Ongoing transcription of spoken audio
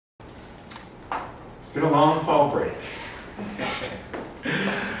been a long fall break.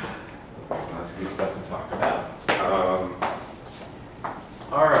 Lots of good stuff to talk about.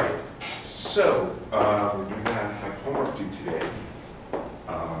 All right, so we're going to have homework due today.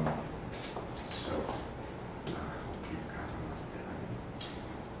 So hope you guys are not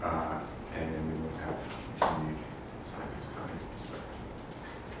done. And then we will have continued assignments coming. So.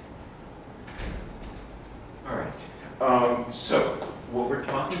 All right. So what we're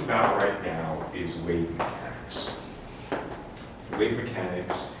talking about right now is wave mechanics. Wave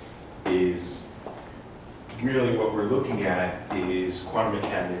mechanics is really what we're looking at is quantum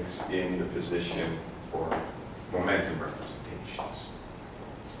mechanics in the position or momentum representations.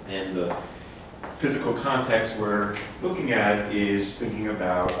 And the physical context we're looking at is thinking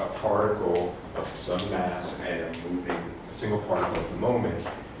about a particle of some mass and moving a single particle at the moment,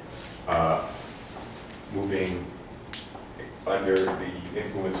 moving under the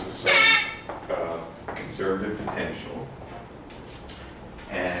influence of some conservative potential,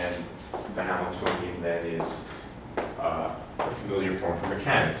 and the Hamiltonian that is a familiar form for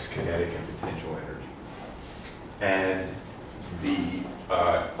mechanics, kinetic and potential energy. And the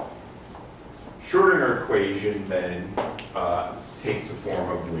Schrödinger equation then takes the form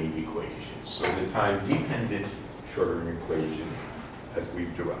of wave equations. So the time-dependent Schrödinger equation, as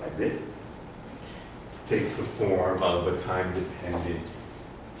we've derived it, takes the form of a time-dependent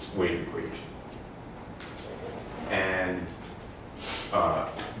wave equation. And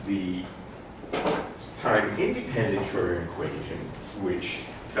the time-independent Schrödinger equation, which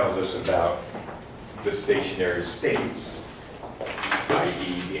tells us about the stationary states,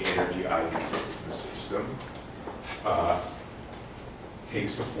 i.e. the energy eigenstates of the system,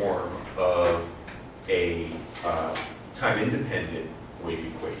 takes the form of a time-independent wave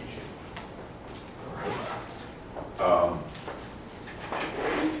equation.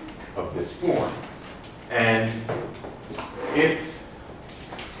 Of this form. And if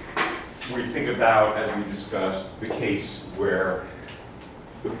we think about, as we discussed, the case where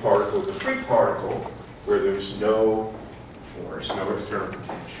the particle is a free particle, where there's no force, no external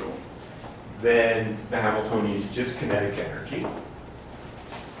potential, then the Hamiltonian is just kinetic energy.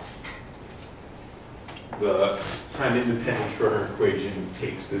 The time-independent Schrödinger equation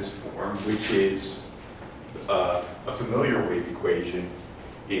takes this form, which is a familiar wave equation.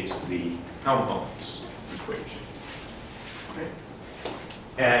 It's the Helmholtz equation. Okay.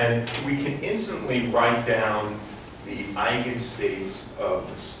 And we can instantly write down the eigenstates of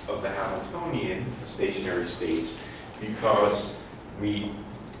the Hamiltonian, the stationary states, because we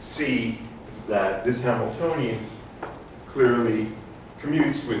see that this Hamiltonian clearly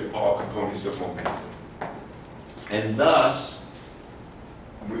commutes with all components of momentum. And thus,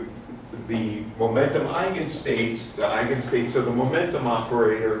 the momentum eigenstates, the eigenstates of the momentum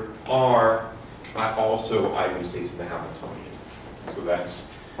operator, are also eigenstates of the Hamiltonian. So that's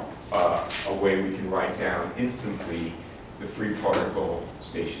a way we can write down instantly the free particle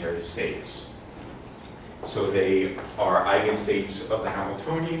stationary states. So they are eigenstates of the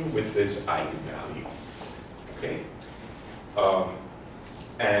Hamiltonian with this eigenvalue. Okay?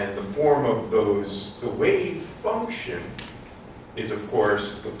 And the form of those, the wave function, is of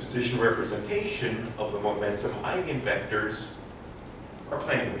course the position representation of the momentum eigenvectors are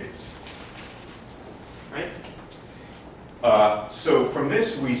plane waves. Right? So from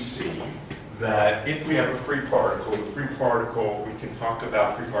this we see that if we have a free particle, the free particle, we can talk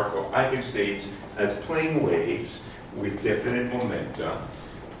about free particle eigenstates as plane waves with definite momentum.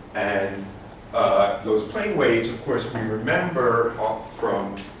 And those plane waves, of course, we remember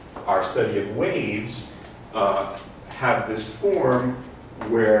from our study of waves, have this form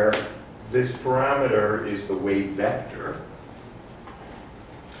where this parameter is the wave vector.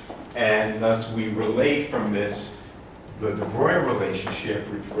 And thus we relate from this the de Broglie relationship,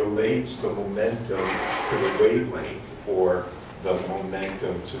 which relates the momentum to the wavelength, or the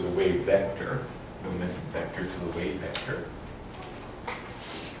momentum to the wave vector, the momentum vector to the wave vector.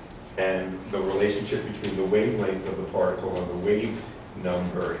 And the relationship between the wavelength of the particle and the wave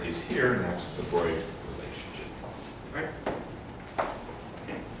number is here, and that's the de Broglie relationship. Right?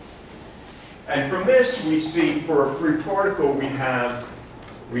 Okay. And from this, we see for a free particle,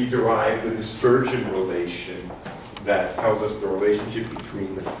 we derive the dispersion relation that tells us the relationship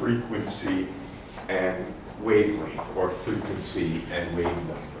between the frequency and wavelength, or frequency and wave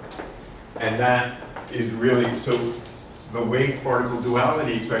number. And that is really, so the wave-particle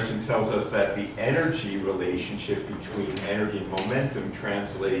duality expression tells us that the energy relationship between energy and momentum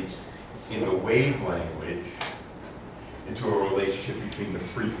translates in the wave language into a relationship between the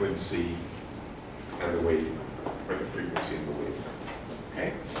frequency and the wave number, or the frequency and the wave number.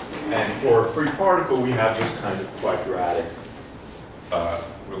 Okay? And for a free particle, we have this kind of quadratic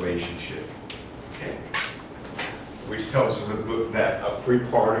relationship, okay? Which tells us that a free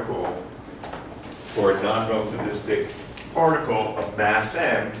particle, or a non-relativistic particle of mass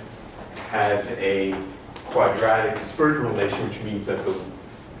m, has a quadratic dispersion relation, which means that the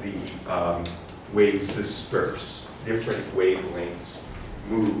waves disperse. Different wavelengths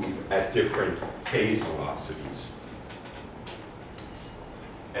move at different phase velocities.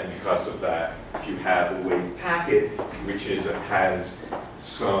 And because of that, if you have a wave packet, which has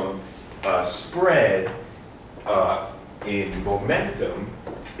some spread in momentum,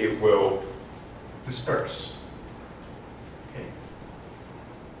 it will disperse. Okay?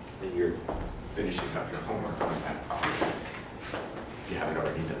 And you're finishing up your homework on that problem, if you haven't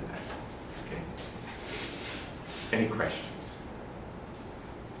already done that. Okay? Any questions?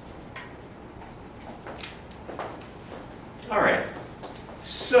 All right.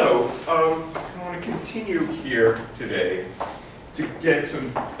 So I want to continue here today to get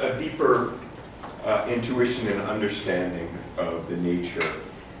some deeper intuition and understanding of the nature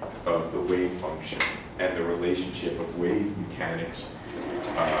of the wave function and the relationship of wave mechanics,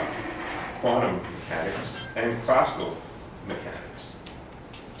 quantum mechanics, and classical mechanics.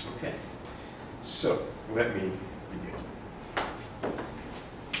 Okay, so let me begin.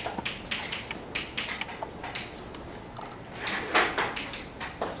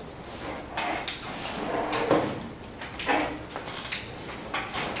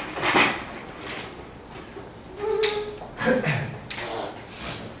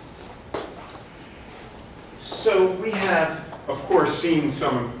 So we have, of course, seen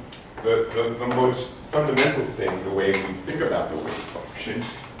the most fundamental thing, the way we think about the wave function.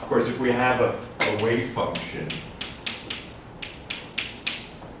 Of course, if we have a wave function,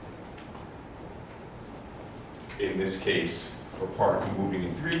 in this case, for a particle moving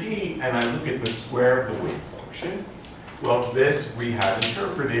in 3D, and I look at the square of the wave function, well, this we have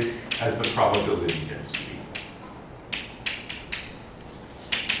interpreted as the probability density.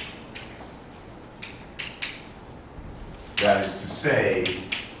 That is to say,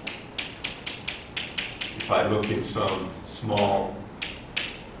 if I look at some small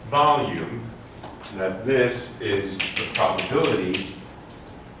volume, that this is the probability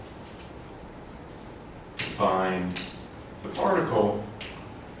to find the particle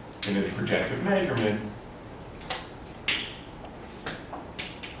in a projective measurement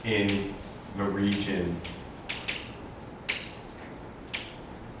in the region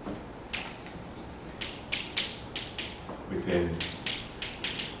within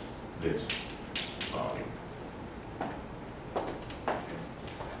this volume.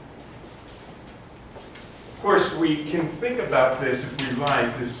 Of course, we can think about this if we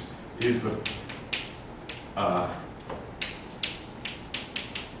like. This is the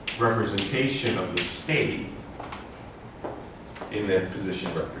representation of the state in the position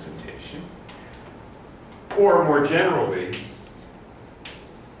representation. Or more generally,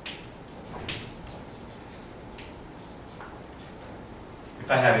 if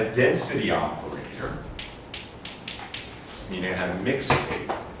I had a density operator, meaning I had a mixed state,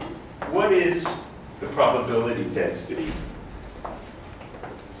 what is the probability density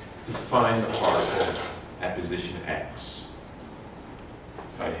to find the particle at position x?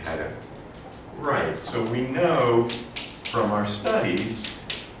 If I had a, right, so we know from our studies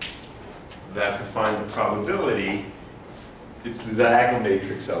that to find the probability, it's the diagonal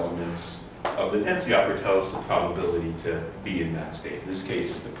matrix elements of the density operator tell us the probability to be in that state. In this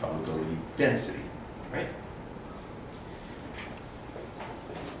case, it's the probability density, right?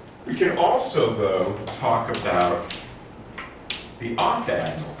 We can also, though, talk about the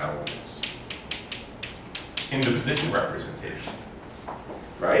off-diagonal elements in the position representation,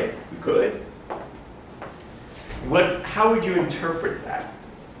 right? We could. How would you interpret that?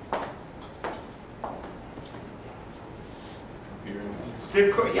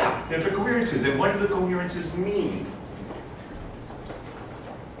 Yeah, they're the coherences. And what do the coherences mean?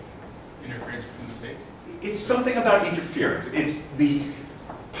 Interference between the states? It's something about interference. It's the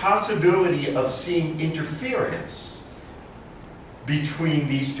possibility of seeing interference between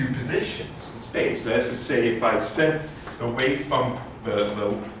these two positions in space. That is to say, if I sent the wave from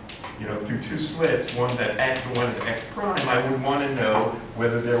through two slits, one at x and one at x prime, I would want to know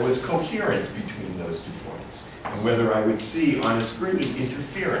whether there was coherence between those 2 points, and whether I would see on a screen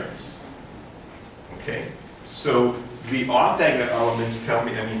interference. Okay? So the off-diagonal elements tell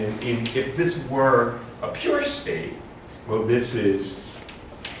me, if this were a pure state, well, this is,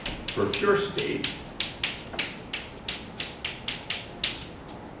 for pure state,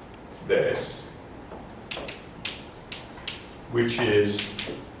 this, which is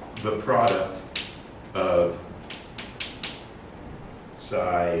the product of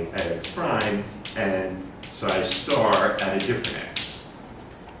psi at x prime and psi star at a different x.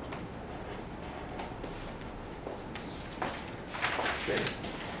 Okay.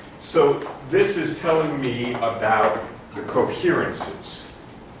 So this is telling me about the coherences.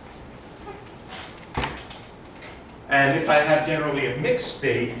 And if I have generally a mixed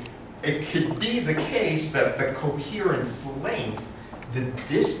state, it could be the case that the coherence length, the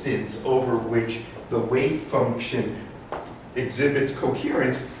distance over which the wave function exhibits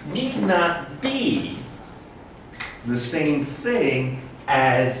coherence, need not be the same thing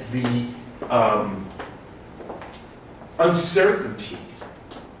as the uncertainty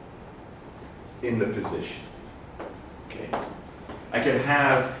in the position. Okay, I can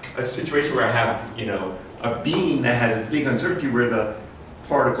have a situation where I have, you know, a beam that has a big uncertainty where the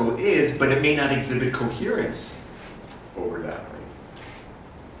particle is, but it may not exhibit coherence over that way.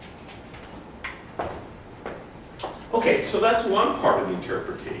 Okay, so that's one part of the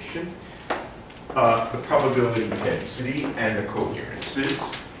interpretation. The probability density and the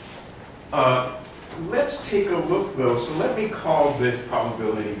coherences. Let's take a look though. So let me call this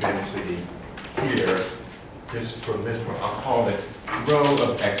probability density here, just from this point, I'll call it rho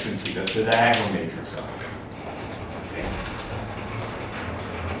of x and t. That's the diagonal matrix element. Okay.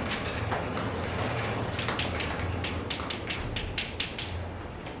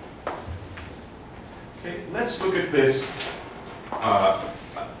 Okay, let's look at this.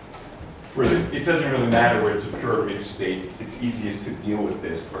 It doesn't really matter whether it's a pure or mixed state. It's easiest to deal with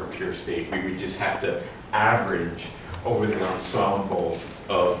this for a pure state. We would just have to average over the ensemble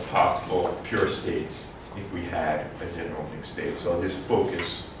of possible pure states if we had a general mixed state. So I'll just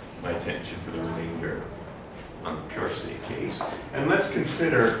focus my attention for the remainder on the pure state case. And let's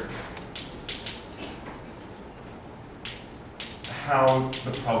consider how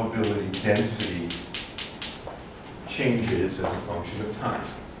the probability density changes as a function of time.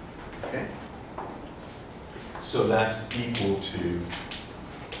 Okay? So that's equal to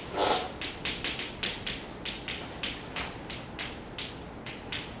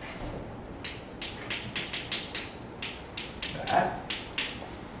that,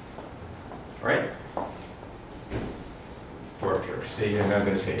 right? For a pure state, and I'm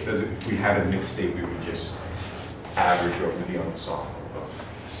going to say, if we had a mixed state, we would just average over the ensemble of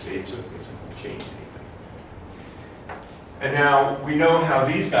states, so it doesn't change anything. And now we know how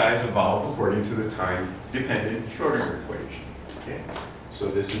these guys evolve according to the time-dependent Schrodinger equation. Okay? So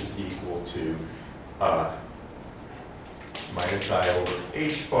this is equal to minus I over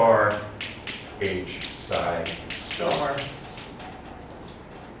h bar, h psi star,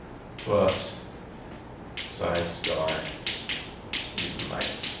 plus psi star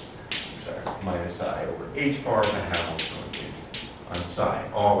minus I over h bar, the Hamiltonian on psi,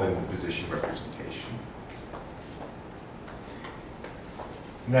 all in the position representation.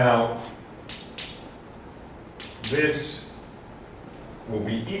 Now, this will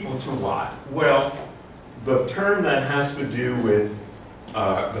be equal to what? Well, the term that has to do with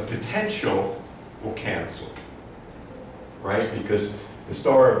the potential will cancel, right? Because the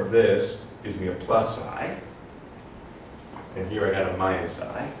star of this gives me a plus I, and here I got a minus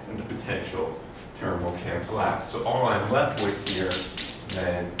I, and the potential term will cancel out. So all I'm left with here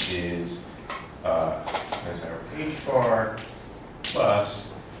then is minus I over h bar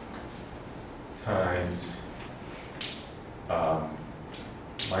plus times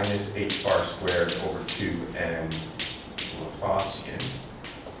minus h bar squared over 2m Laplacian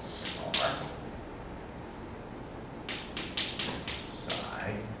star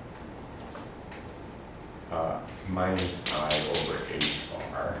psi minus I over h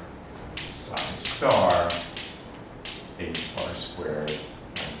bar psi star h bar squared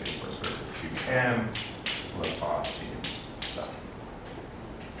minus h bar squared over 2m Laplacian psi.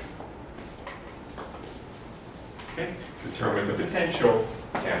 Okay, the term with the potential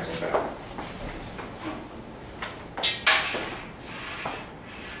cancels out.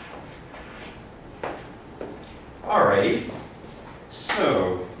 All right.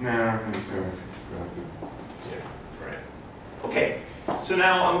 So now let me see. Yeah, right. Okay. So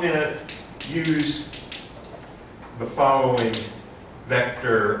now I'm going to use the following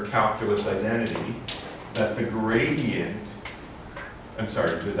vector calculus identity that the gradient,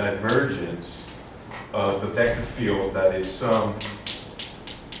 the divergence of the vector field that is some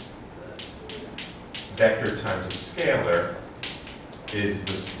vector times a scalar is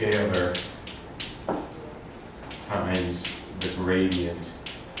the scalar times the gradient,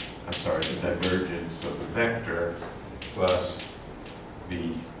 the divergence of the vector plus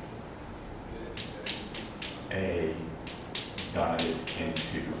the A dotted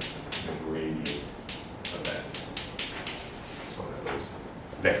into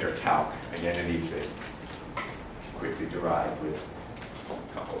vector calc identities that quickly derive with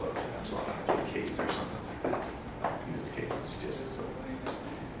a couple of epsilon WKs or something like that. In this case, it's just some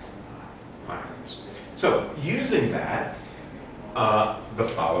parameters. So using that, the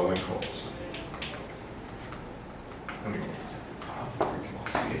following holds. Let me get this at the top so we can all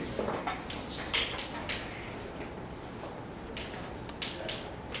see it.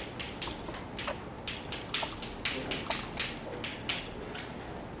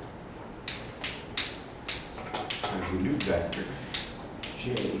 And we do vector j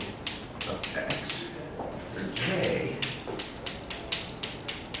of x, where j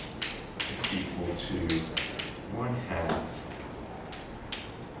is equal to 1/2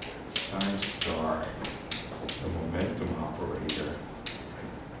 psi star, the momentum operator,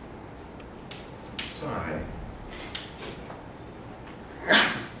 psi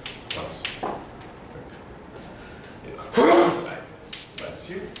plus bless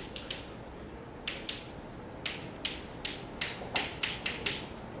you.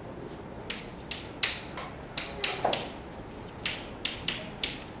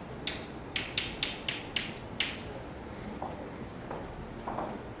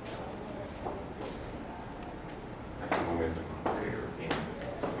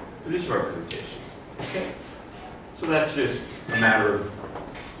 This representation. Okay? So that's just a matter of,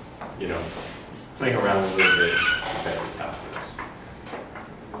 playing around a little bit with vector calculus.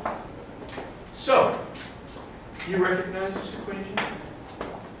 So, you recognize this equation?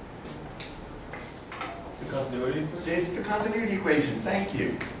 The continuity equation? It's the continuity equation, thank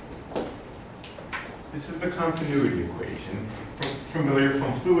you. This is the continuity equation, familiar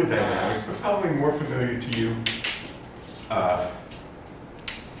from fluid dynamics, but probably more familiar to you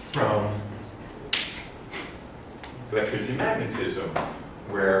from electricity magnetism,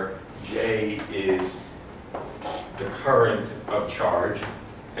 where J is the current of charge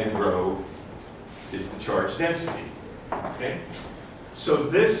and rho is the charge density. Okay? So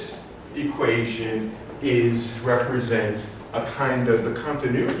this equation represents a kind of, the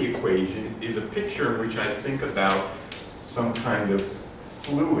continuity equation is a picture in which I think about some kind of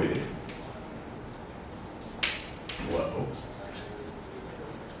fluid flow.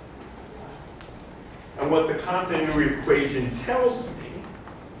 And what the continuity equation tells me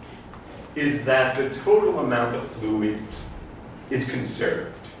is that the total amount of fluid is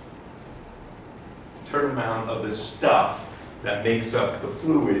conserved. The total amount of the stuff that makes up the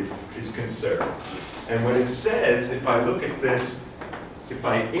fluid is conserved. And what it says, if I look at this, if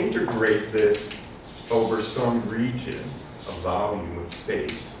I integrate this over some region of volume of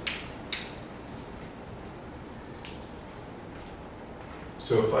space,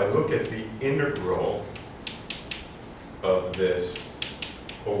 so if I look at the integral of this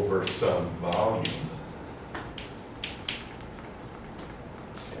over some volume,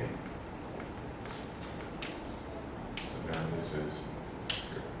 okay, so now this is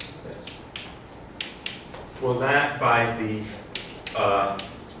this. Well, that by the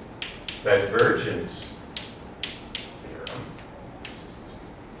divergence theorem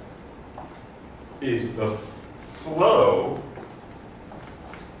is the flow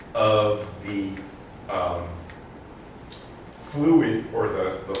of the fluid, or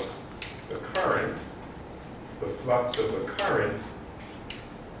the current, the flux of the current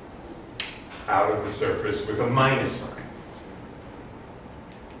out of the surface with a minus sign.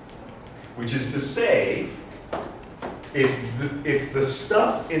 Which is to say, if the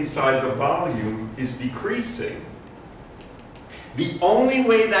stuff inside the volume is decreasing, the only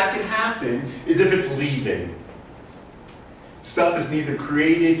way that can happen is if it's leaving. Stuff is neither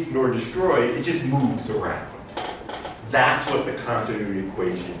created nor destroyed, it just moves around. That's what the continuity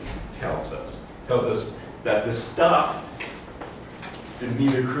equation tells us. It tells us that the stuff is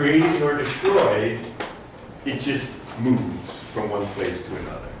neither created nor destroyed, it just moves from one place to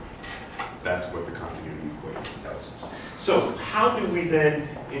another. That's what the continuity equation tells us. So how do we then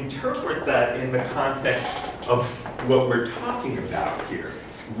interpret that in the context of what we're talking about here?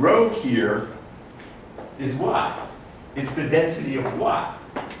 Rho here is what? It's the density of what?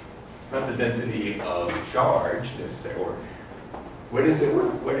 Not the density of charge necessarily. Or what is it?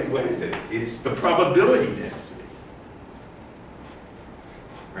 What is it? It's the probability density.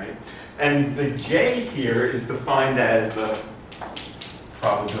 Right? And the J here is defined as the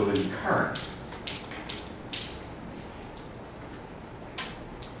probability current.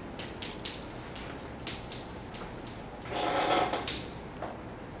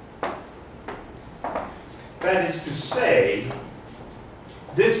 That is to say,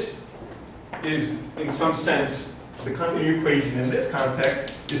 this is, in some sense, the continuity equation in this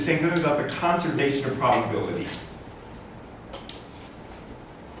context is saying something about the conservation of probability.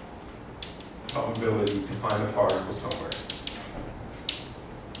 probability to find a particle somewhere.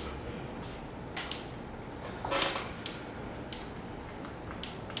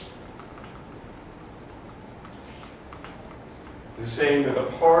 This is saying that the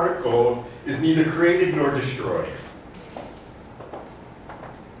particle is neither created nor destroyed.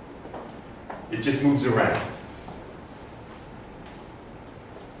 It just moves around.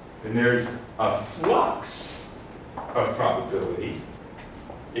 And there's a flux of probability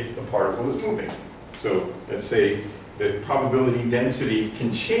if the particle is moving. So let's say the probability density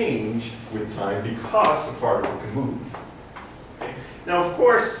can change with time because the particle can move. Okay? Now, of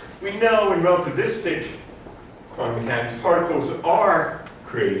course, we know in relativistic quantum mechanics, particles are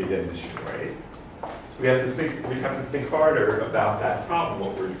created and destroyed. So we have to think harder about that problem,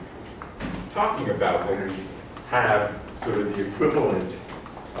 what we're talking about when we have sort of the equivalent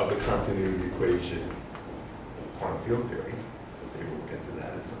of the continuity equation in quantum field theory. Maybe we'll get to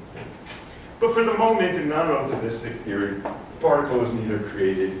that at some point. But for the moment, in non-relativistic theory, the particle is neither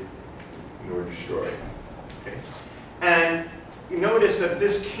created nor destroyed. Okay? And you notice that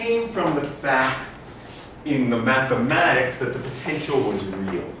this came from the fact in the mathematics that the potential was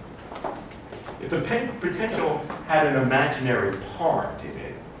real. If the potential had an imaginary part in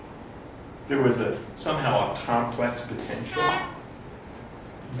it, there was somehow a complex potential,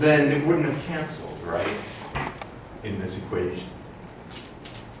 then it wouldn't have canceled, right, in this equation.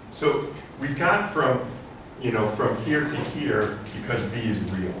 So we got from here to here because V is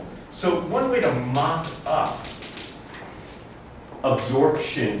real. So one way to mock up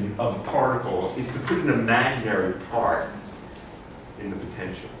absorption of a particle is to put an imaginary part in the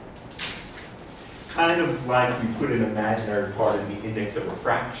potential. Kind of like you put an imaginary part in the index of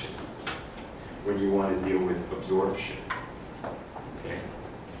refraction when you want to deal with absorption. Okay.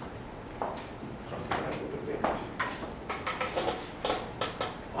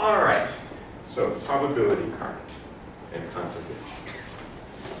 All right. So probability current and conservation.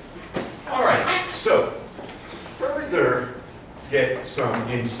 All right. So to further get some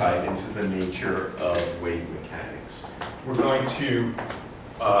insight into the nature of wave mechanics, we're going to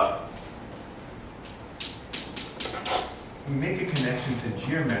make a connection to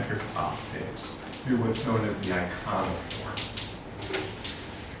geometric optics through what's known as the iconoform.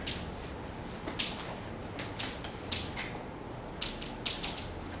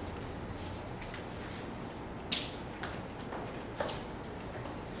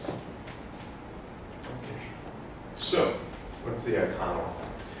 Okay. So, what's the iconoform?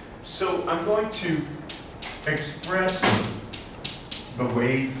 So, I'm going to express the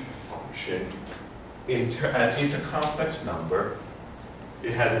wave function. It's a complex number.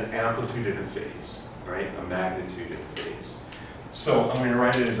 It has an amplitude and a phase, right? A magnitude and a phase. So I'm going to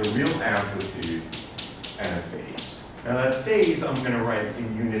write it as a real amplitude and a phase. Now that phase I'm going to write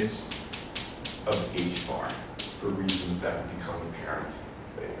in units of h bar for reasons that will become apparent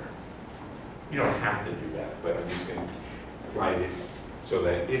later. You don't have to do that, but I'm just going to write it so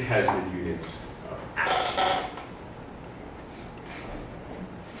that it has the units of amplitude.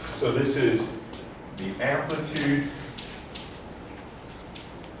 So this is the amplitude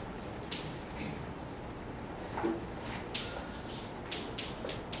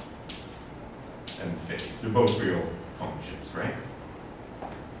and the phase. They're both real functions, right?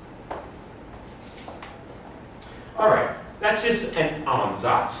 All right, that's just an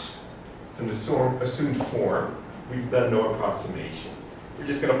ansatz. It's an assumed form. We've done no approximation. We're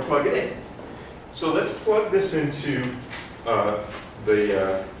just going to plug it in. So let's plug this into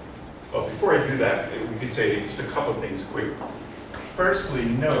well, before I do that, we could say just a couple of things quickly. Firstly,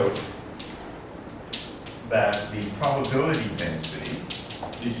 note that the probability density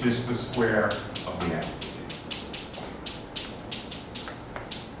is just the square of the amplitude.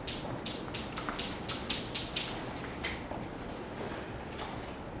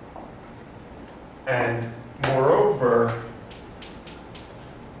 And moreover,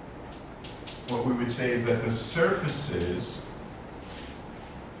 what we would say is that the surfaces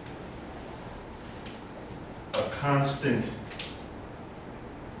of constant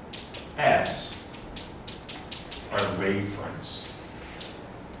S are wavefronts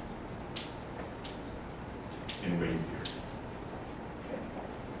in wave theory.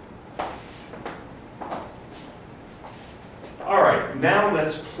 All right, now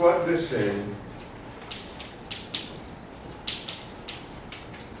let's plug this in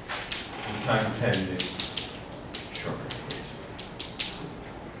time-dependent Schrödinger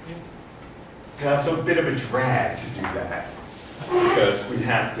equation. Now it's a bit of a drag to do that because we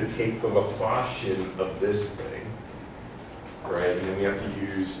have to take the Laplacian of this thing, right? And then we have to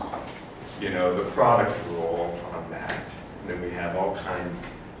use, the product rule on that. And then we have all kinds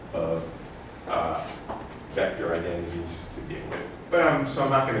of vector identities to deal with. But so I'm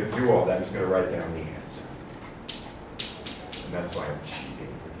not going to do all that. I'm just going to write down the answer. And that's why I'm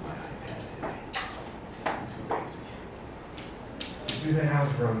cheating with my iPad today. I'm too lazy. I'll do that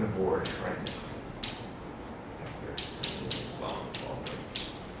algebra on the board right now.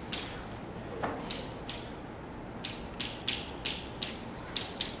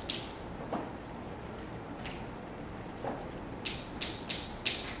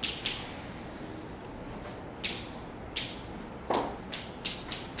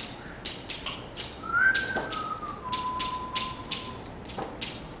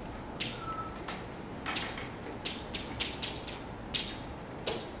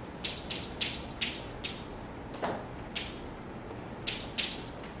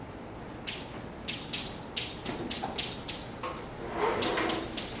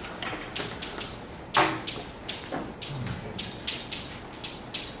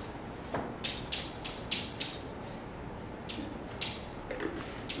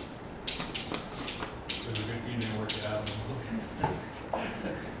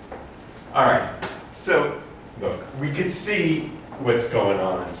 All right, so look, we could see what's going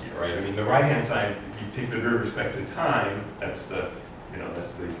on here, right? I mean, the right-hand side, if you take the derivative with respect to time, that's the,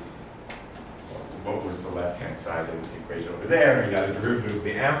 what was the left-hand side of the equation over there? You got a derivative of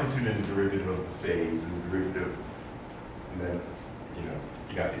the amplitude and a derivative of the phase, and the derivative, and then,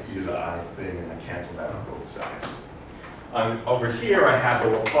 you got the e to the I thing, and I cancel that on both sides. Over here, I have a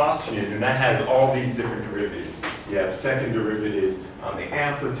Laplacian, and that has all these different derivatives. You have second derivatives on the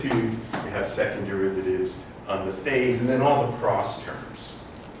amplitude, you have second derivatives on the phase, and then all the cross terms.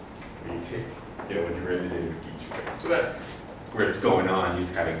 Where you take, a derivative each way. So that's where it's going on. You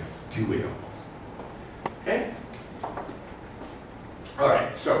just kind of do it all. Okay? All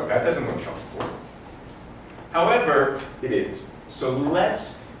right, so that doesn't look helpful. However, it is. So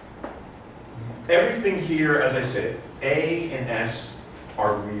everything here, as I said, A and S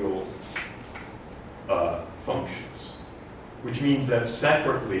are real functions, which means that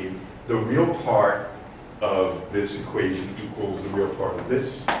separately, the real part of this equation equals the real part of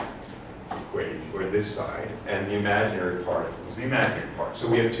this equation, or this side, and the imaginary part equals the imaginary part. So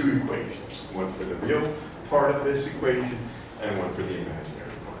we have two equations, one for the real part of this equation, and one for the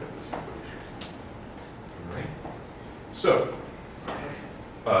imaginary part of this equation. All right? So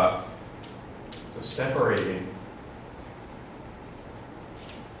separating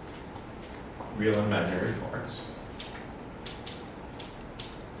real and imaginary parts.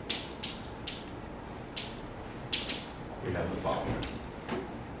 We have the following.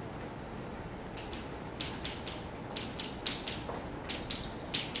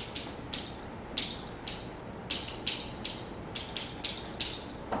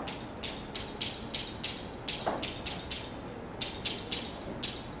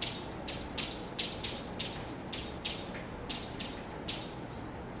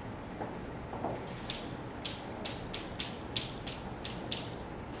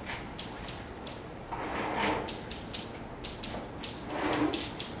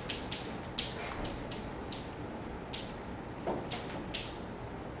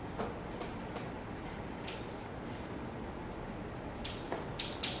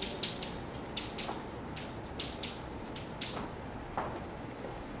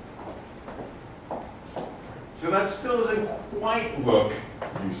 So that still doesn't quite look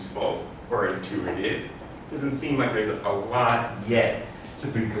useful or intuitive. Doesn't seem like there's a lot yet to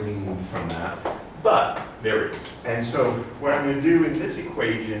be gleaned from that, but there is. And so what I'm going to do in this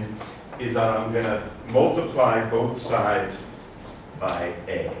equation is I'm going to multiply both sides by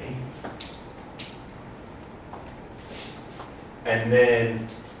A, and then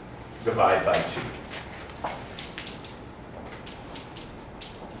divide by 2.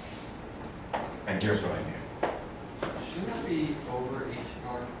 And here's what I do. Shouldn't that be over H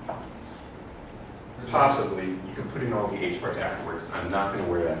bar? Possibly. You can put in all the H bars afterwards. I'm not going to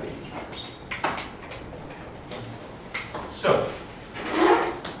worry about the H bars. So,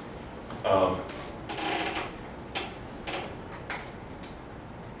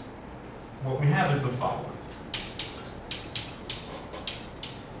 what we have is the following.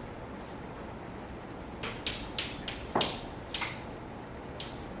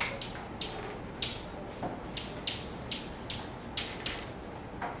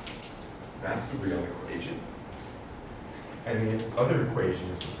 That's the real equation. And the other equation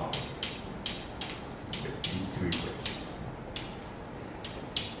is the following. With these two equations.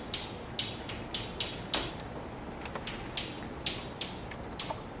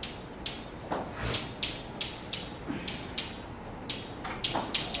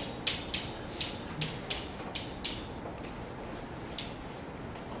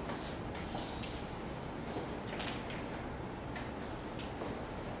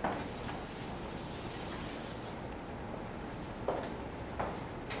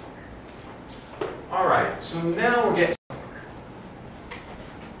 right, so now we're getting somewhere.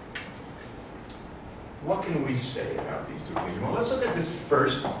 What can we say about these two equations? Well, let's look at this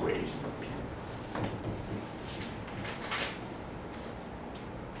first equation up here.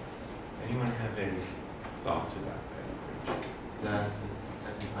 Anyone have any thoughts about that equation? That it's the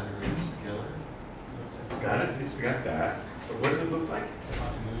second category scalar. It's got that. But what does it look like?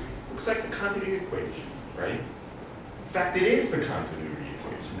 Continuity. Looks like the continuity equation, right? In fact, it is the continuity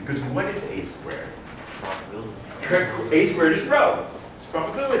equation, because what is a squared? Probability. A squared is rho. It's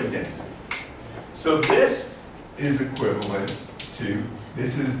probability density. So this is equivalent to,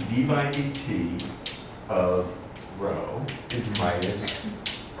 this is d by dt of rho is minus,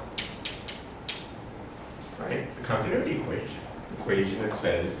 right, the continuity equation. The equation that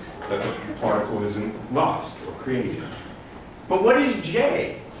says that the particle isn't lost or created. But what is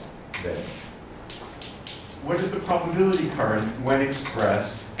J then? What is the probability current when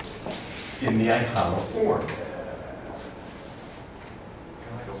expressed in the Icama form?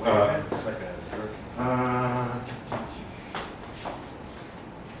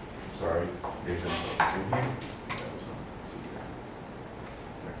 Sorry, there's a in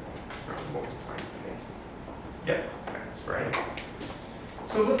here. Yep, that's right.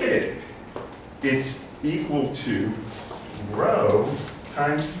 So look at it. It's equal to rho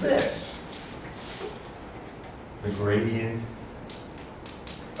times this, the gradient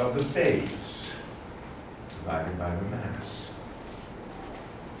of the phase divided by the mass.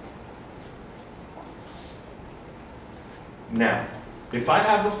 Now, if I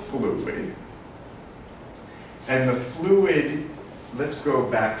have a fluid, and the fluid, let's go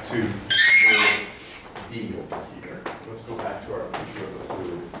back to the B over here. Let's go back to our picture of the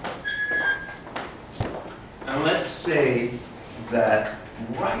fluid. And let's say that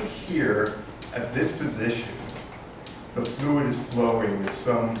right here at this position, the fluid is flowing with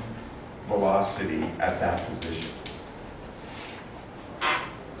some velocity at that position.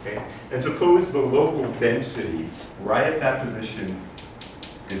 Okay? And suppose the local density right at that position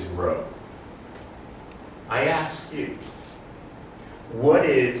is rho. I ask you, what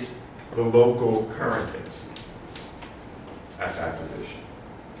is the local current density at that position?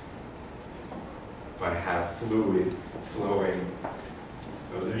 If I have fluid flowing,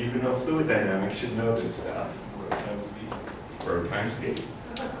 those of you who know fluid dynamics should know this stuff. Rho times V.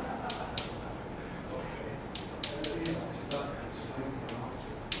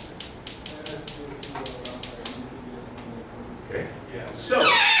 Okay. So,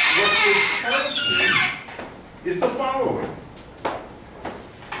 what this tells me is the following.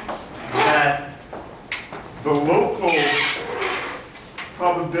 That the local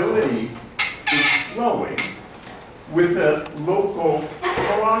probability is flowing with a local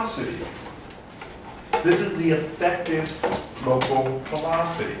velocity. This is the effective local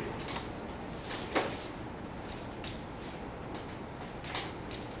velocity.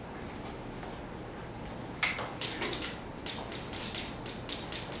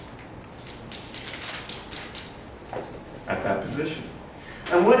 At that position.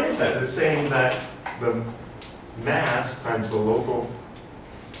 And what is that? It's saying that the mass times the local.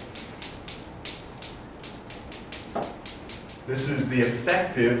 This is the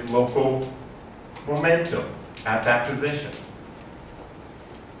effective local momentum at that position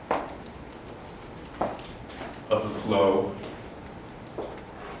of the flow.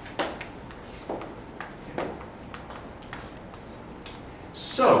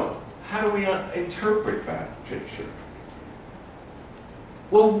 So, how do we interpret that picture?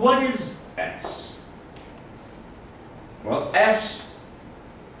 Well, what is S? Well, S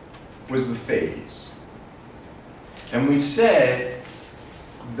was the phase. And we said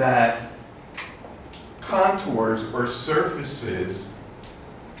that contours or surfaces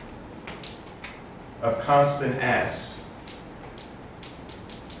of constant S.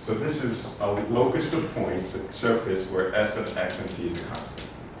 So this is a locus of points, a surface where S of x and t is a constant.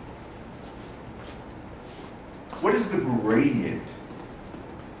 What is the gradient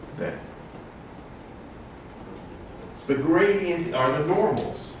then? It's the gradient are the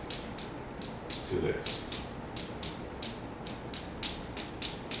normals to this.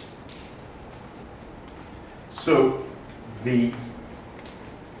 So the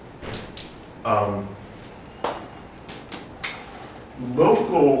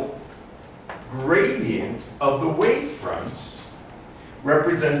local gradient of the wavefronts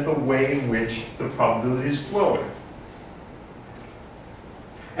represent the way in which the probability is flowing.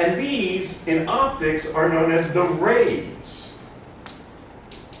 And these, in optics, are known as the rays.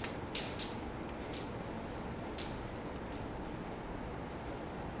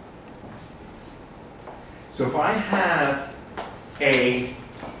 So if I have a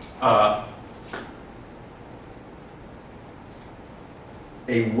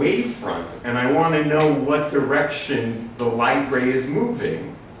a wavefront and I want to know what direction the light ray is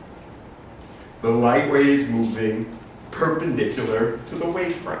moving, the light ray is moving perpendicular to the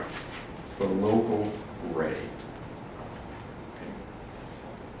wavefront. It's the local ray.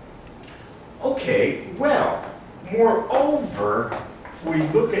 Okay, well, moreover, if we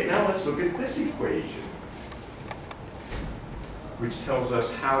look at, now let's look at this equation, which tells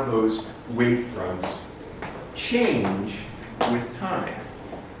us how those wavefronts change with time.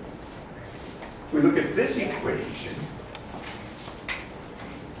 If we look at this equation,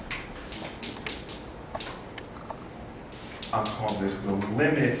 I'll call this the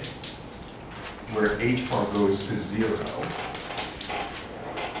limit where h bar goes to 0.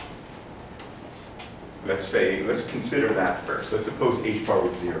 Let's consider that first. Let's suppose h bar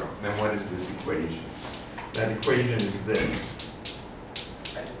was 0. Then what is this equation? That equation is this.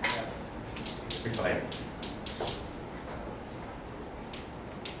 If I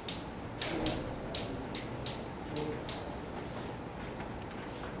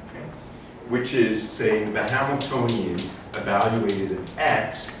which is saying the Hamiltonian evaluated at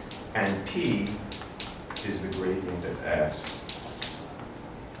x and p is the gradient of s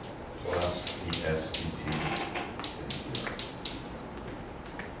plus the s dt.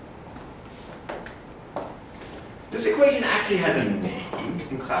 This equation actually has a name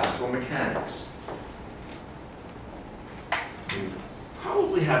in classical mechanics. You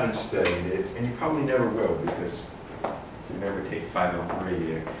probably haven't studied it, and you probably never will because you never take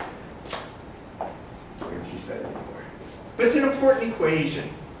 503. She said anymore. But it's an important equation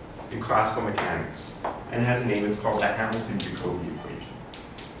in classical mechanics, and it has a name. It's called the Hamilton-Jacobi equation.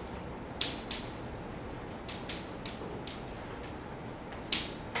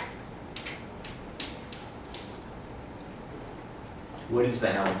 What is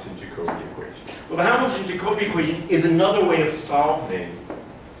the Hamilton-Jacobi equation? Well, the Hamilton-Jacobi equation is another way of solving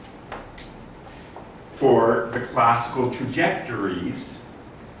for the classical trajectories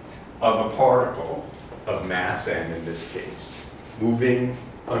of a particle of mass m in this case, moving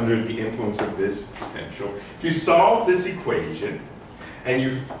under the influence of this potential. If you solve this equation,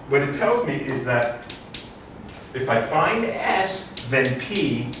 and what it tells me is that if I find s, then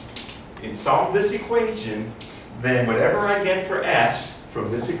p, and solve this equation, then whatever I get for s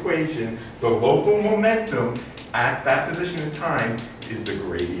from this equation, the local momentum at that position in time is the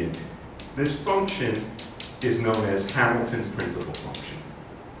gradient. This function is known as Hamilton's principal function.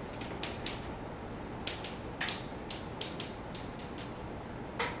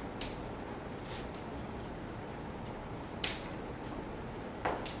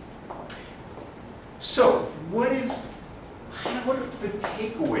 So, what is the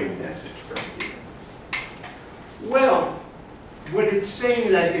takeaway message from here? Well, when it's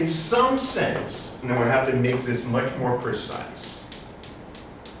saying that in some sense, and then we'll have to make this much more precise,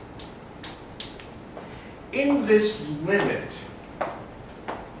 in this limit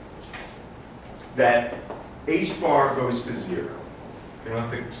that h bar goes to 0, I don't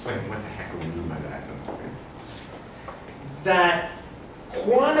have to explain what the heck we mean by that in a moment, that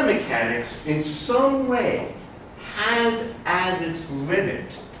quantum mechanics in some way has as its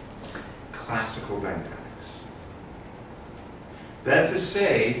limit classical dynamics. That's to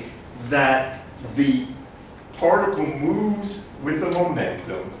say that the particle moves with a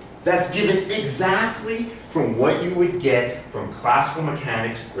momentum that's given exactly from what you would get from classical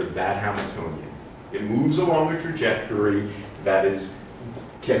mechanics for that Hamiltonian. It moves along a trajectory that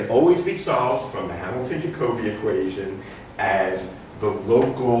can always be solved from the Hamilton-Jacobi equation as the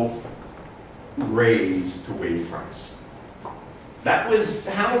local rays to wavefronts.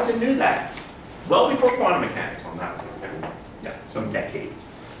 Hamilton knew that well before quantum mechanics. Well, not, some decades.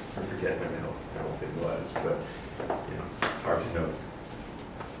 I forget when Hamilton was, but it's hard to know.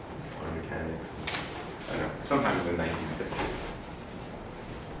 Quantum mechanics, I don't know, sometime in the 19th century.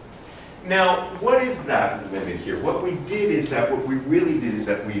 Now, what is that limit here? What we really did is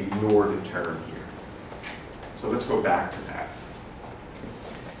that we ignored a term here. So let's go back to that.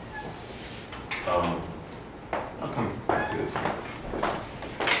 I'll come back to this here.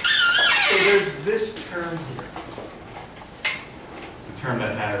 So there's this term here. The term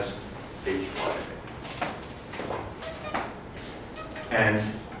that has h bar in it. And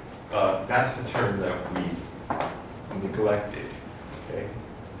that's the term that we neglected. Okay?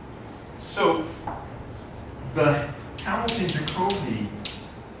 So the Hamilton-Jacobi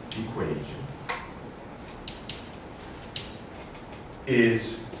equation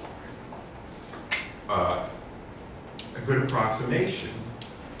is a good approximation.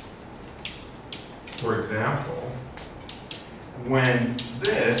 For example, when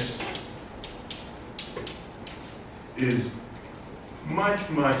this is much,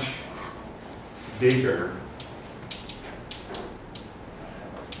 much bigger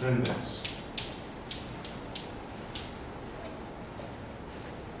than this.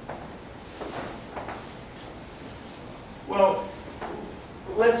 Well,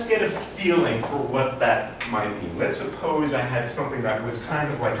 let's get a feeling for what that might mean. Let's suppose I had something that was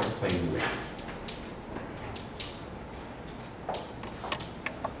kind of like a plane wave.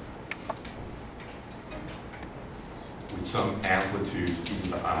 With some amplitude e to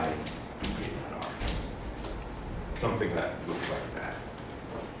the I r. Something that looks like that.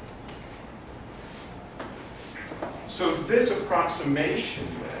 So this approximation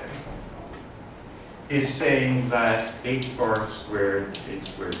then is saying that h bar squared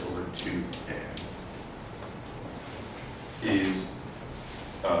over 2n is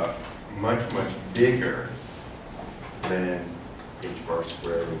much, much bigger than h bar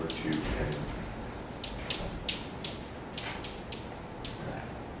squared over 2n.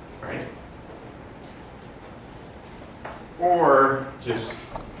 Right? Or just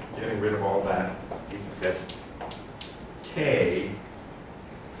getting rid of all that, that k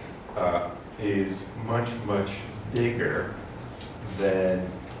is much, much bigger than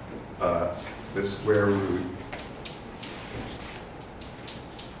the square root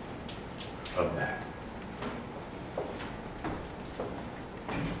of that.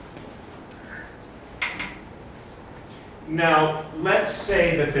 Now, let's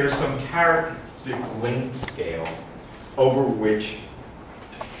say that there's some characteristic length scale over which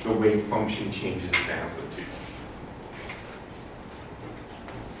the wave function changes its amplitude.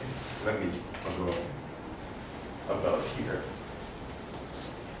 Let me go above here.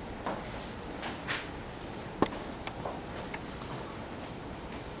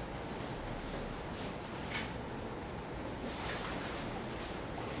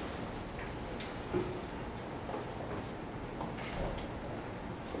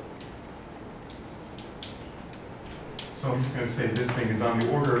 So I'm just going to say this thing is on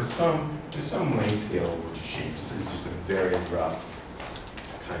the order of there's some length scale which changes. This is just a very rough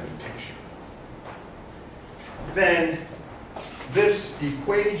kind of picture. Then this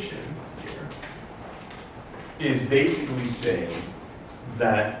equation here is basically saying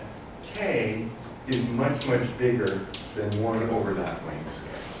that k is much, much bigger than 1 over that length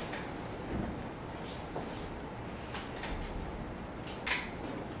scale.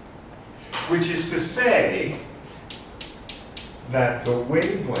 Which is to say that the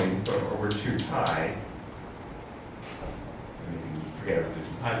wavelength over 2 pi, forget about the 2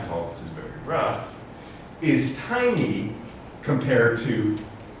 pi because all this is very rough, is tiny compared to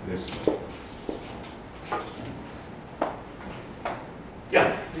this one.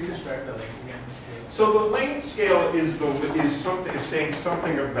 Yeah? You describe the length again. So the length scale is saying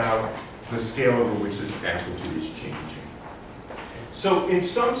something about the scale over which this amplitude is changing. So in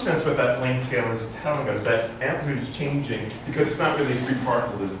some sense what that length scale is telling us that amplitude is changing because it's not really a free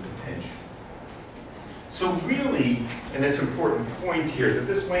particle, there's a potential. So really, and it's an important point here, that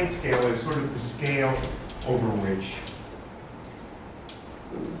this length scale is sort of the scale over which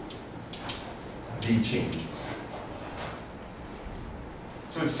V changes.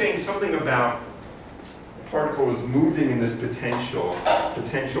 So it's saying something about the particle is moving in this potential.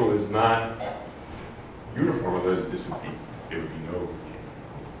 Potential is not uniform, otherwise there would be no,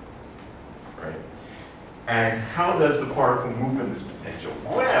 right? And how does the particle move in this potential?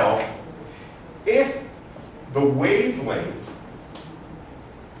 Well, if the wavelength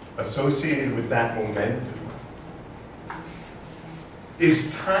associated with that momentum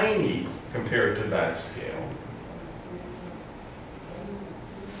is tiny compared to that scale,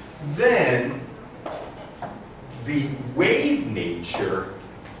 then the wave nature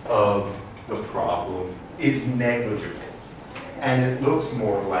of the problem is negligible. And it looks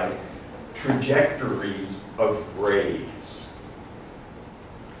more like trajectories of rays.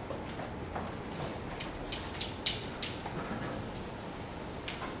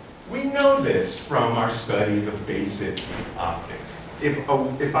 We know this from our studies of basic optics. If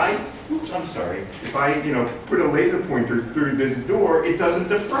I put a laser pointer through this door, it doesn't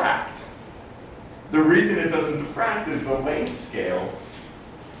diffract. The reason it doesn't diffract is the length scale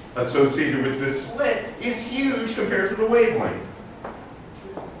associated with this slit is huge compared to the wavelength.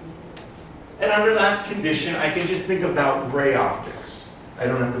 And under that condition, I can just think about ray optics. I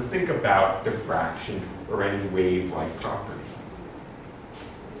don't have to think about diffraction or any wave-like property.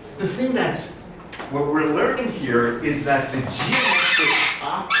 The thing what we're learning here is that the geometric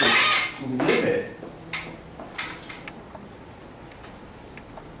optics limit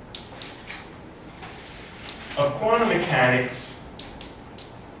of quantum mechanics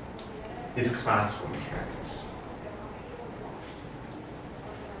is classical mechanics.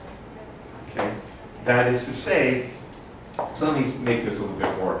 That is to say, so let me make this a little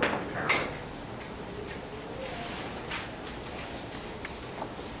bit more apparent.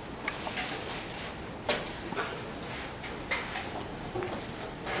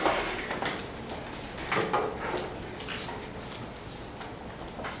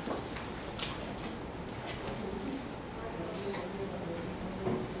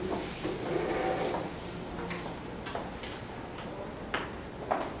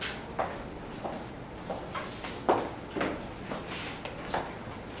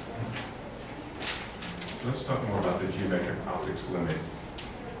 Let's talk more about the geometric optics limit.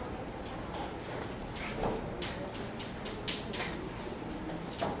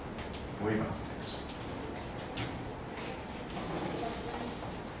 Wave optics.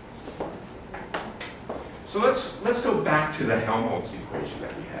 So let's go back to the Helmholtz equation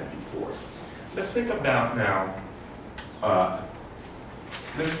that we had before. Let's think about now.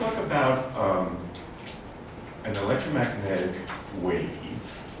 Let's talk about an electromagnetic wave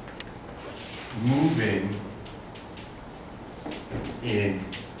moving in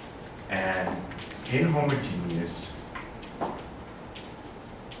an inhomogeneous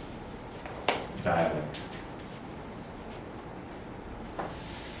dielectric.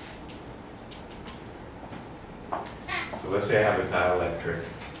 So let's say I have a dielectric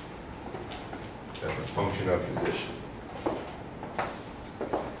that's a function of position.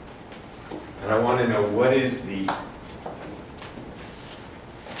 And I want to know what is the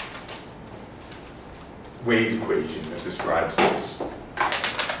wave equation that describes this.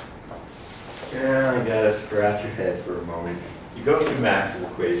 Yeah, I gotta scratch your head for a moment. You go through Max's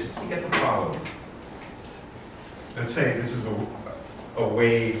equations, you get the following. Let's say this is a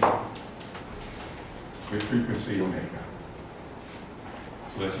wave with frequency omega.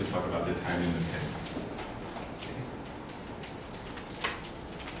 So let's just talk about the time independent.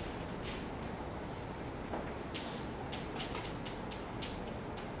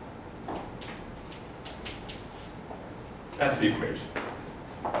 That's the equation.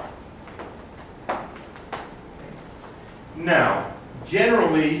 Now,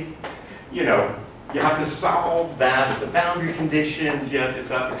 generally, you have to solve that with the boundary conditions. It's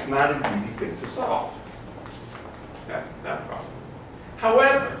not an easy thing to solve, that problem.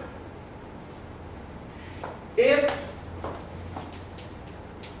 However, if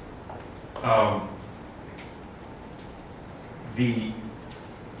the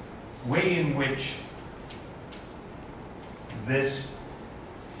way in which this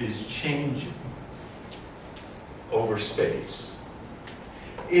is changing over space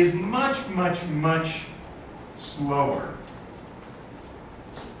is much, much, much slower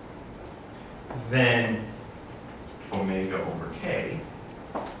than omega over k.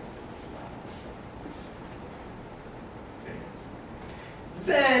 Okay.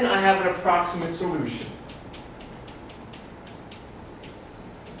 Then I have an approximate solution.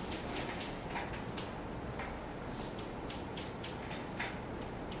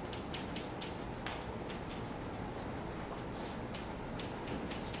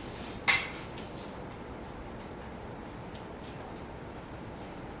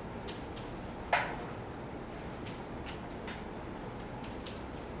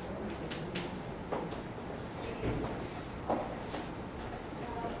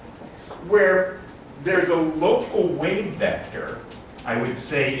 Where there's a local wave vector, I would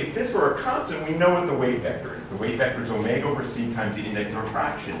say, if this were a constant, we know what the wave vector is. The wave vector is omega over c times the index of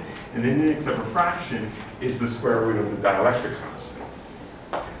refraction. And the index of refraction is the square root of the dielectric constant.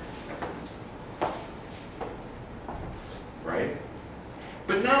 Right?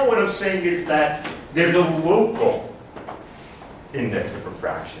 But now what I'm saying is that there's a local index of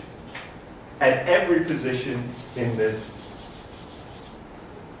refraction at every position in this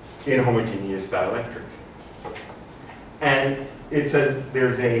inhomogeneous dielectric. And it says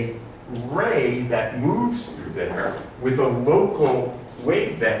there's a ray that moves through there with a local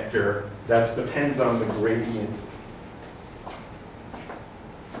wave vector that depends on the gradient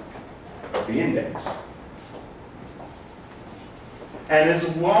of the index. And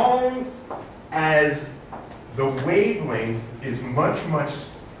as long as the wavelength is much, much,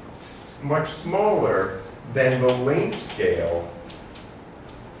 much smaller than the length scale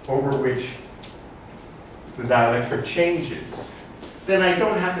over which the dielectric changes, then I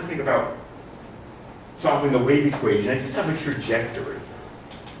don't have to think about solving the wave equation. I just have a trajectory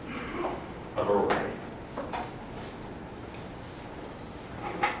of a ray.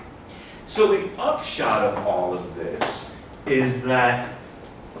 So the upshot of all of this is that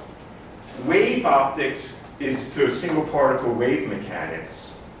wave optics is to single particle wave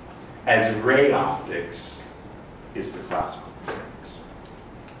mechanics as ray optics is to classical mechanics.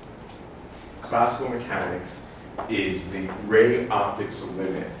 classical mechanics is the ray optics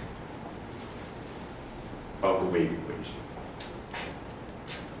limit of the wave equation.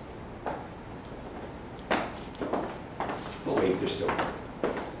 Oh wait, there's still one.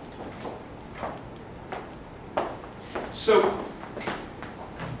 So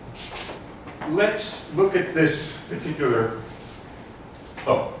let's look at this particular,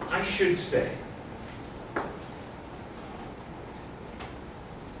 oh, I should say,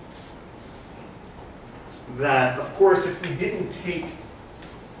 that, of course, if we didn't take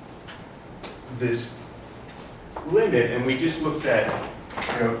this limit and we just looked at,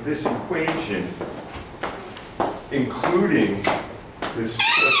 this equation, including this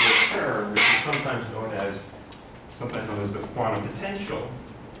circular term, which is sometimes known as the quantum potential,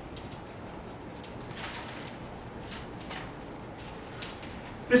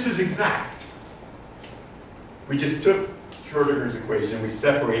 this is exact. We just took Schrödinger's equation, we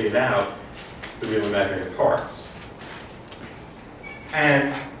separated out the real imaginary parts.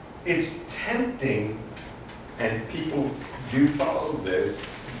 And it's tempting, and people do follow this,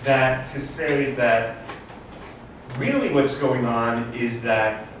 that to say that really what's going on is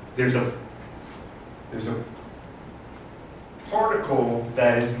that there's a particle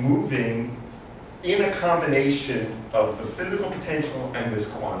that is moving in a combination of the physical potential and this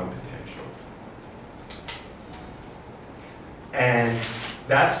quantum potential. And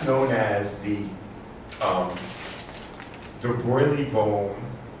that's known as the Broglie-Bohm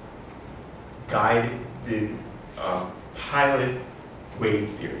guided pilot wave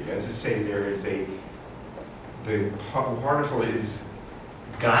theory. As I say, the particle is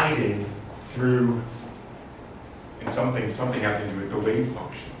guided through something having to do with the wave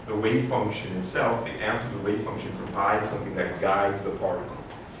function. The wave function itself, the amplitude of the wave function, provides something that guides the particle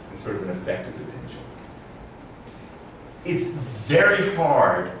in sort of an effective potential. It's very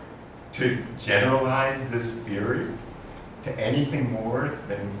hard to generalize this theory to anything more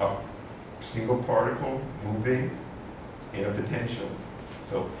than a single particle moving in a potential.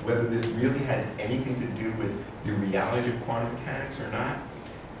 So whether this really has anything to do with the reality of quantum mechanics or not,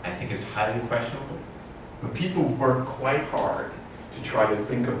 I think is highly questionable. But people work quite hard to try to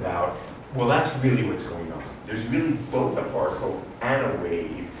think about, well, that's really what's going on. There's really both a particle and a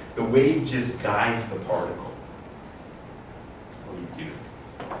wave. The wave just guides the particle. What do you do?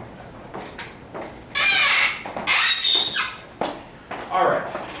 All right.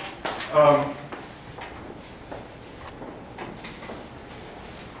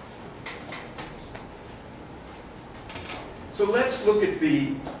 So let's look at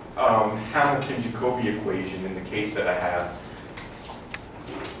the Hamilton-Jacobi equation in the case that I have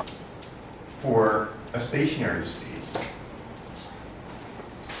for a stationary state.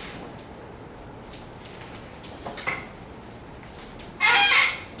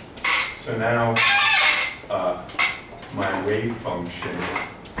 So now my wave function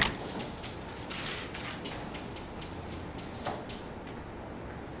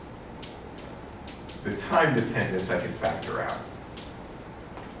the time dependence I can factor out.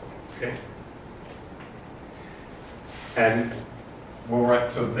 Okay? And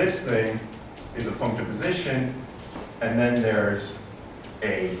so this thing is a function of position, and then there's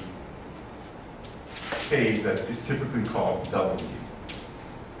a phase that is typically called W.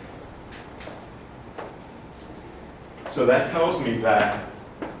 So that tells me that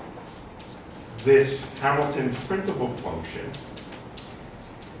this Hamilton's principal function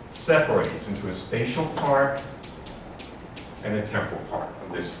separates into a spatial part and a temporal part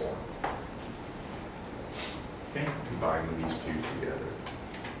of this form. Okay, combining these two together.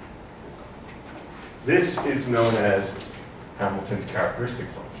 This is known as Hamilton's characteristic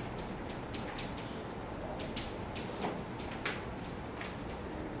function.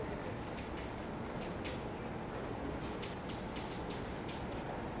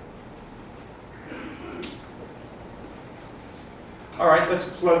 All right, let's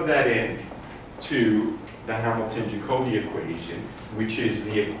plug that in to the Hamilton-Jacobi equation, which is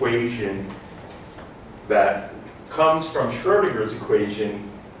the equation that comes from Schrödinger's equation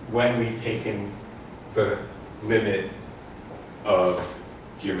when we've taken the limit of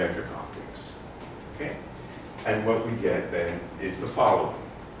geometric optics. Okay? And what we get then is the following.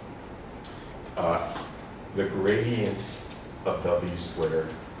 The gradient of W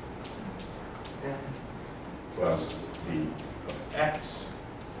squared plus v of x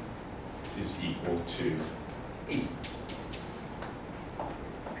is equal to 8.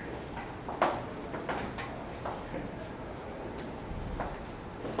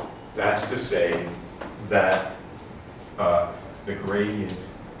 That's to say that the gradient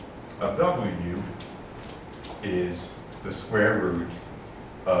of W is the square root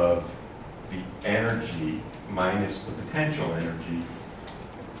of the energy minus the potential energy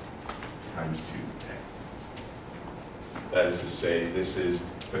times 2A. That is to say, this is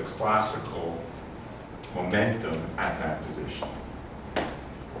the classical momentum at that position.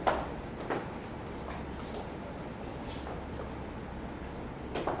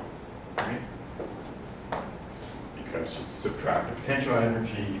 Right? Because you subtract the potential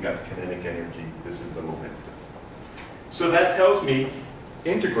energy, you got the kinetic energy, this is the momentum. So that tells me,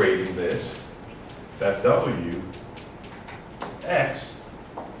 integrating this, that W x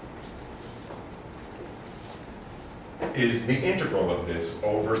is the integral of this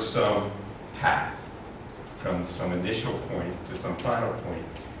over some path from some initial point to some final point,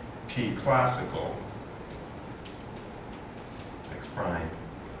 P classical x prime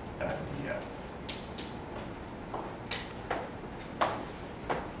at df.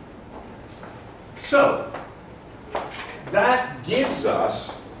 So that gives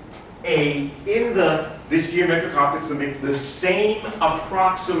us this geometric optics limit, the same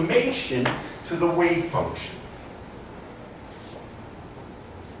approximation to the wave function.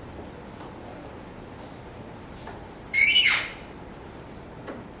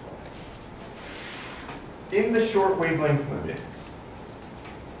 In the short wavelength limit,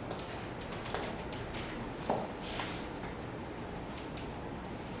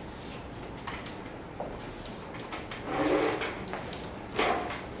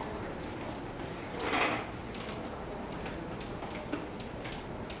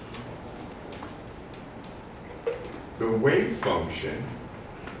 the wave function,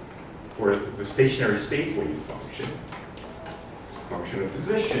 or the stationary state wave function, function of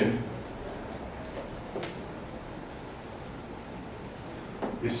position,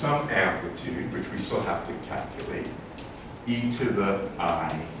 is some amplitude, which we still have to calculate, e to the I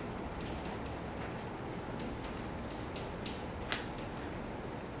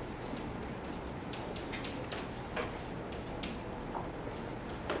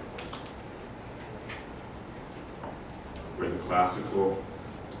where the classical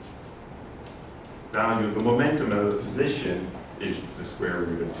value of the momentum of the position is the square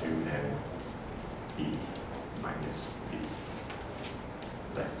root of 2n e minus b.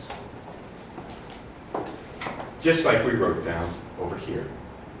 Thanks. Just like we wrote down over here.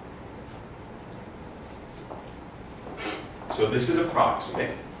 So this is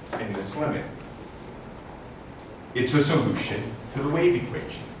approximate in this limit. It's a solution to the wave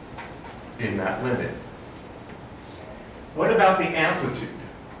equation in that limit. What about the amplitude?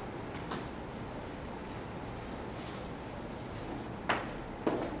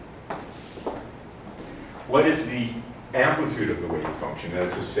 What is the amplitude of the wave function? That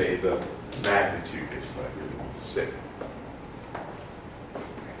is to say, the magnitude is what I really want to say.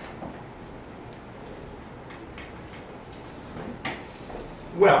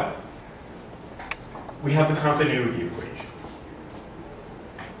 Well, we have the continuity equation.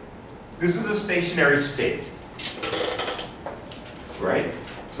 This is a stationary state, right?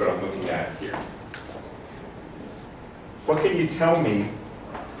 That's what I'm looking at here. What can you tell me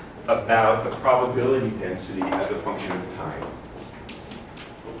about the probability density as a function of time?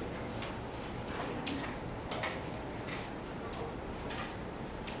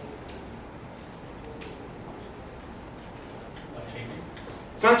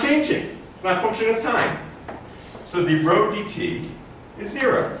 It's not changing. It's not a function of time. So the rho dt is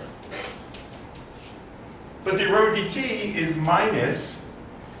 0. But the rho dt is minus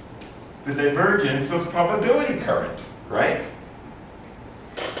the divergence of probability current, right?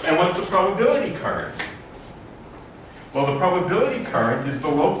 And what's the probability current? Well, the probability current is the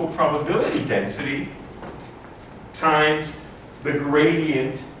local probability density times the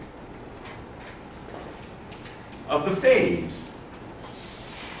gradient of the phase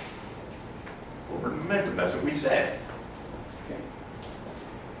over momentum. That's what we said.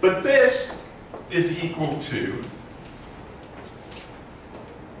 But this is equal to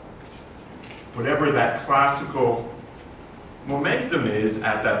whatever that classical momentum is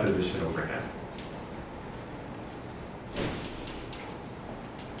at that position over M.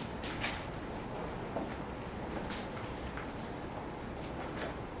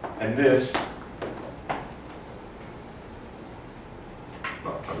 And this,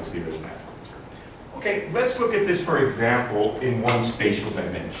 well, obviously doesn't matter. Okay, let's look at this, for example, in one spatial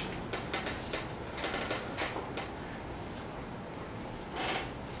dimension.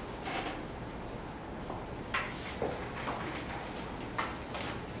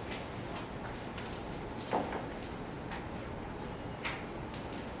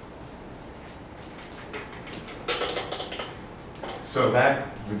 So that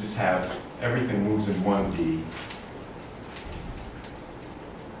we just have everything moves in 1D.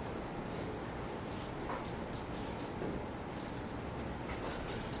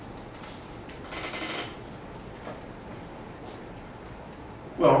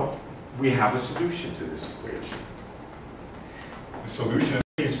 Well, we have a solution to this equation. The solution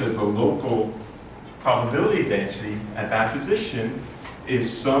says the local probability density at that position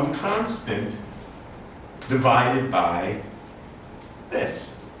is some constant divided by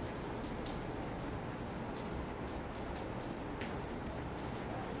this.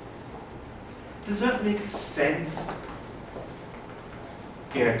 Does that make sense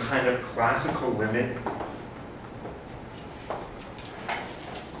in a kind of classical limit?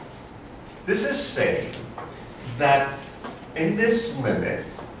 This is saying that in this limit,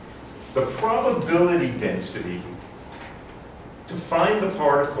 the probability density to find the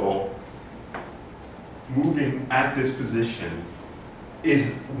particle moving at this position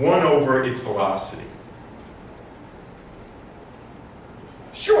is 1 over its velocity.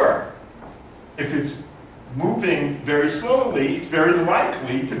 Sure, if it's moving very slowly, it's very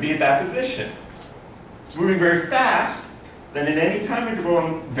likely to be at that position. If it's moving very fast, then at any time interval,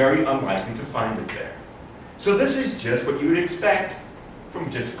 I'm very unlikely to find it there. So this is just what you would expect from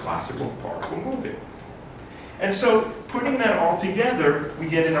just classical particle moving. And so putting that all together, we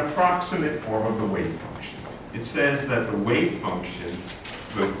get an approximate form of the wave function. It says that the wave function,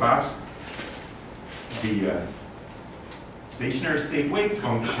 the stationary state wave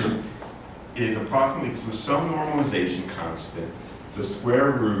function is approximately to some normalization constant, the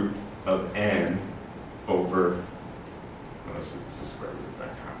square root of n over, unless it's the square root of that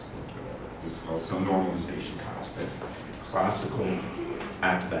constant, whatever, just called some normalization constant, classical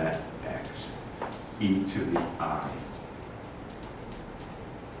at that x, e to the I.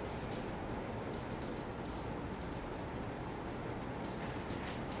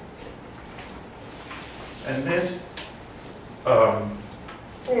 And this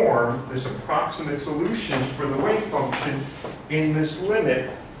form, this approximate solution for the wave function in this limit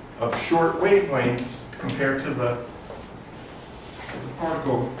of short wavelengths compared to the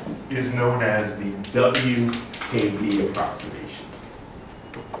particle is known as the WKB approximation.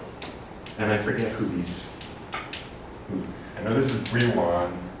 And I forget I know this is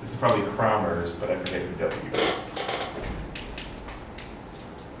Brewan, this is probably Kramer's, but I forget who W is.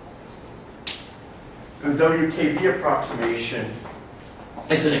 The WKB approximation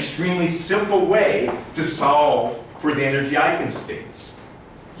is an extremely simple way to solve for the energy eigenstates.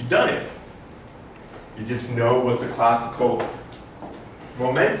 You've done it. You just know what the classical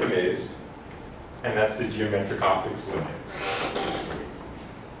momentum is, and that's the geometric optics limit.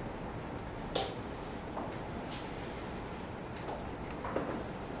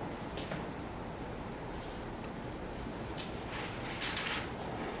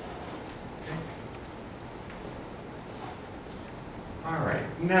 All right,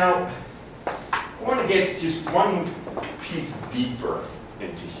 now I want to get just one piece deeper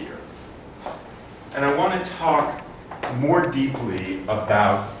into here. And I want to talk more deeply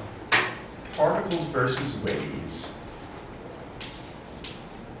about particles versus waves.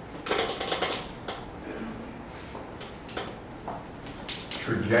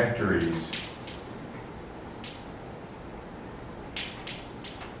 Trajectories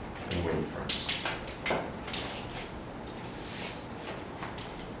and wavefronts.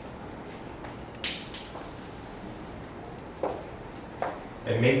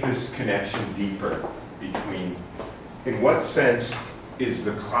 And make this connection deeper between, in what sense is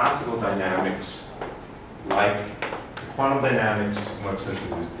the classical dynamics like quantum dynamics, in what sense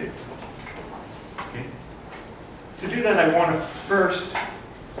it is different. Okay? To do that, I want to first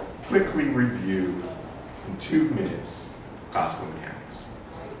quickly review in 2 minutes classical mechanics.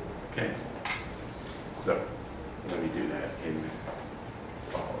 Okay? So let me do that in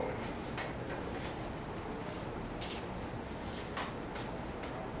following.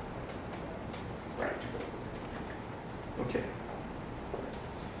 Right. Okay.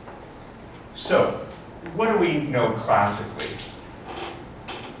 So, what do we know classically?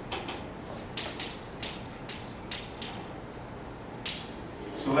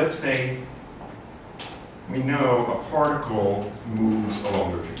 So let's say we know a particle moves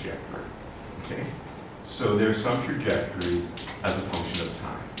along a trajectory. Okay? So there's some trajectory as a function of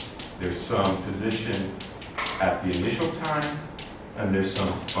time. There's some position at the initial time, and there's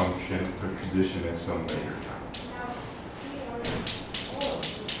some function or position at some later time.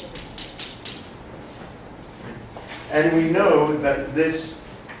 And we know that this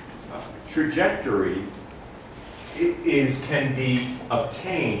trajectory can be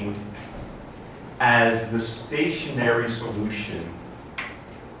obtained as the stationary solution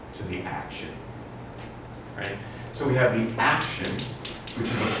to the action. Right? So we have the action,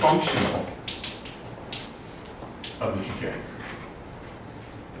 which is a function of the trajectory.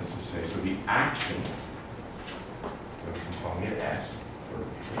 Let's just say, so the action, I'm calling it S, or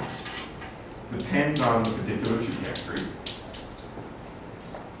depends on the particular trajectory.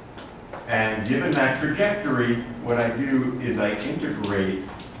 And given that trajectory, what I do is I integrate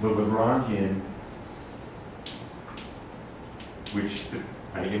the Lagrangian, which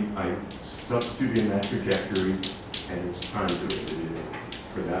I substitute in that trajectory, and it's time derivative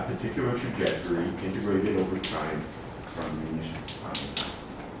for that particular trajectory, integrated over time from the initial time.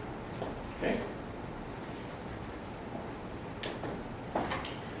 Okay?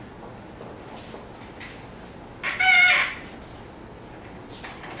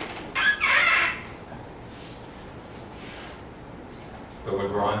 The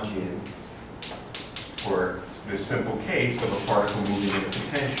Lagrangian for this simple case of a particle moving in a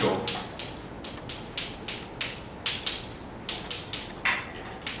potential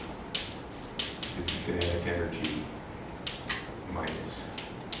is the kinetic energy minus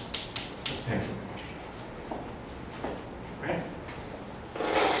the potential energy. Right?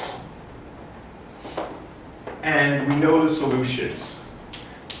 And we know the solutions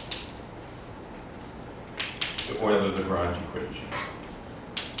to Euler-Lagrange equations.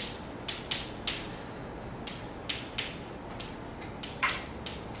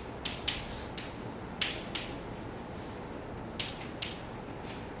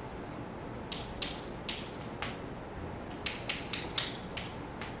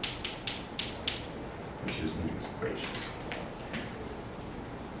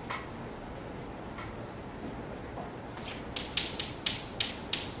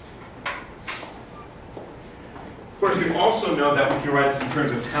 Of course, we also know that we can write this in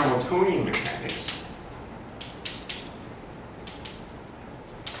terms of Hamiltonian mechanics.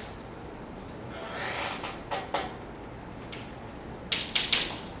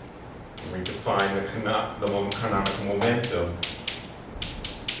 And we define the canonical momentum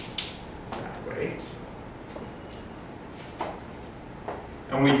that way.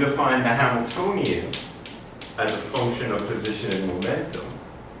 And we define the Hamiltonian as a function of position and momentum.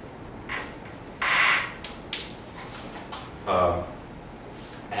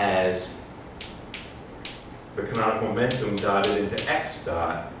 As the canonical momentum dotted into x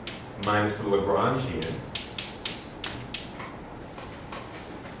dot minus the Lagrangian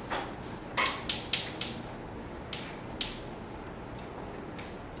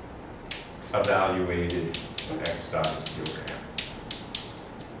evaluated x dot is p over m.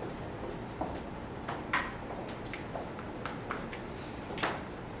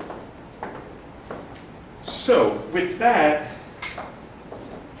 So with that,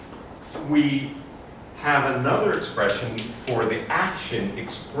 we have another expression for the action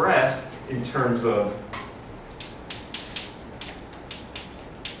expressed in terms of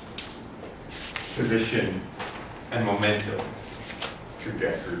position and momentum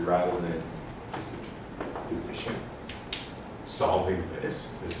trajectory rather than just a position. Solving this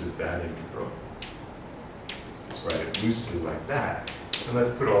is that integral. Just write it loosely like that. And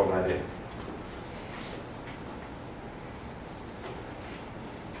let's put all that in.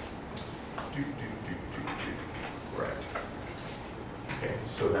 Right. Okay,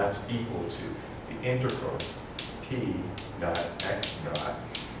 so that's equal to the integral p dot x dot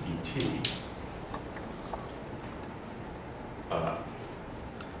dt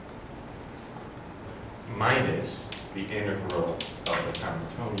minus the integral of the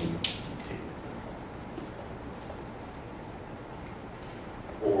Hamiltonian dt,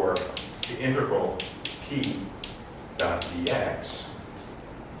 or the integral p dot dx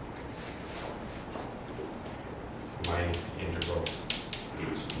minus the integral h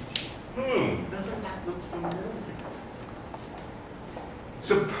dt. Doesn't that look familiar?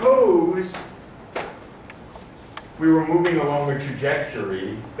 Suppose we were moving along a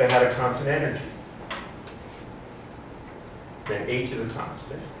trajectory that had a constant energy. Then h is a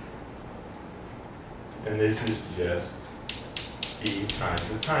constant. And this is just e times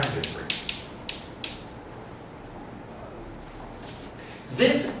the time difference.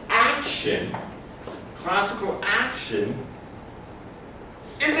 This action, classical action,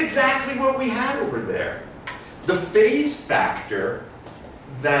 is exactly what we had over there. The phase factor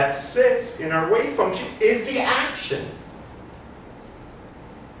that sits in our wave function is the action.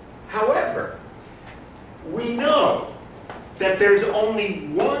 However, we know that there's only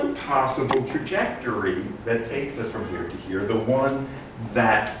one possible trajectory that takes us from here to here, the one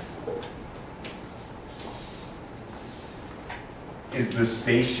that is the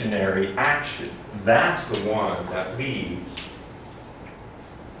stationary action. That's the one that leads.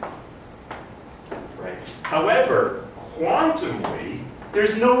 Right? However, quantumly,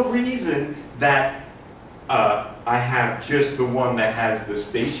 there's no reason that I have just the one that has the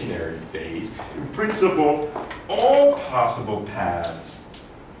stationary phase. In principle, all possible paths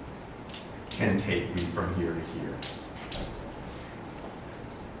can take me from here to here.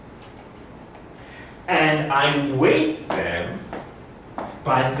 And I weight them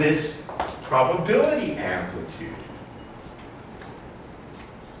by this probability amplitude.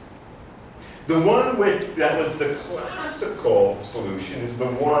 The one that was the classical solution is the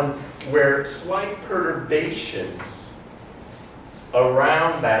one where slight perturbations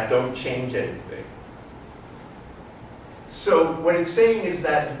around that don't change anything. So what it's saying is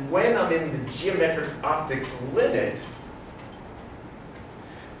that when I'm in the geometric optics limit,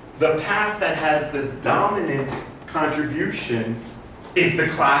 the path that has the dominant contribution is the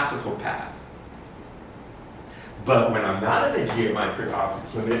classical path. But when I'm not in the geometric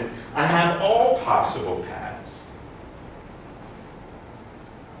optics limit, I have all possible paths.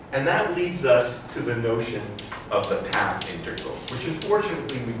 And that leads us to the notion of the path integral, which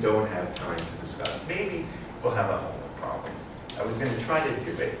unfortunately we don't have time to discuss. Maybe we'll have a homework problem. I was going to try to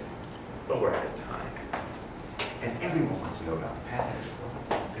do it, but we're out of time. And everyone wants to know about the path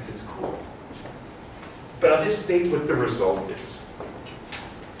integral, because it's cool. But I'll just state what the result is.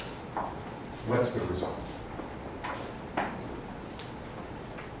 What's the result?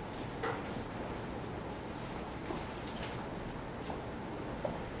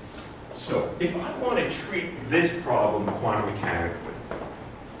 So, if I want to treat this problem quantum mechanically,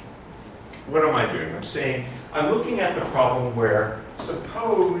 what am I doing? I'm saying, I'm looking at the problem where,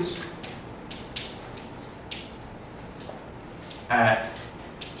 suppose at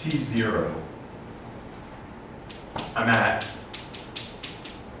t0, I'm at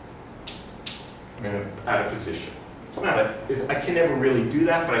a position. I can never really do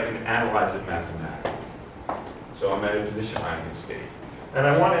that, but I can analyze it mathematically. So I'm at a position, I'm in state. And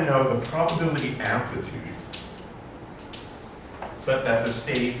I want to know the probability amplitude so that the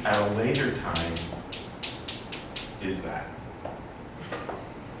state at a later time is that.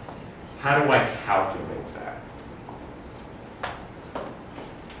 How do I calculate that?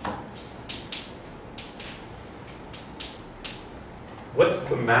 What's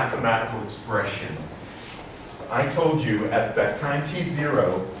the mathematical expression? I told you at that time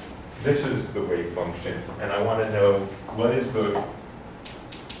t0, this is the wave function, and I want to know what is the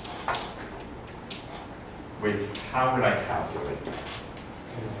wave, how would I calculate it?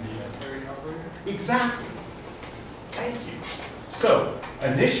 Exactly. Thank you. So,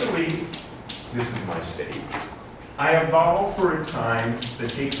 initially, this is my state. I evolve for a time that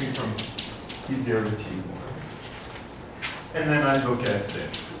takes me from t0 to t1. And then I look at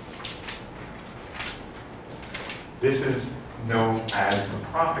this. This is known as the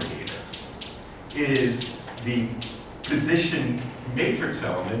propagator. It is the position matrix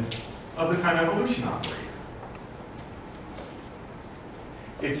element of the time evolution operator.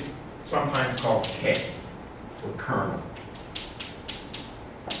 It's sometimes called K, or kernel,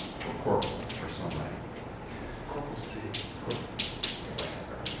 or corporal for somebody. Corporal C.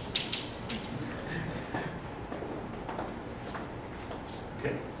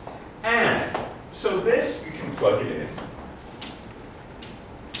 Okay. And so this, you can plug it in.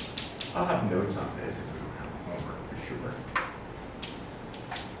 I'll have notes on this if we don't have homework for sure.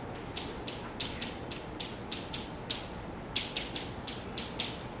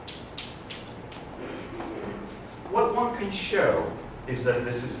 What one can show is that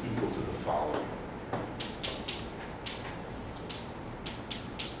this is equal to the following.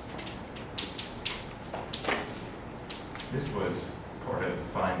 This was part of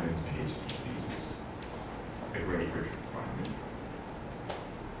Feynman's PhD thesis, the great Richard Feynman.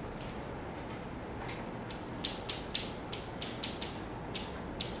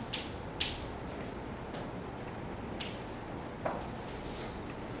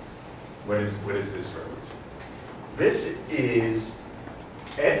 What is this, Rose? This is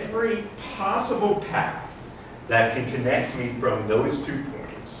every possible path that can connect me from those 2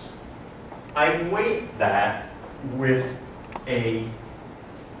 points. I weight that with a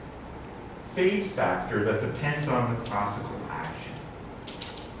phase factor that depends on the classical action.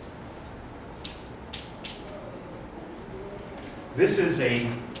 This is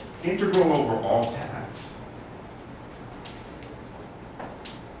an integral over all paths.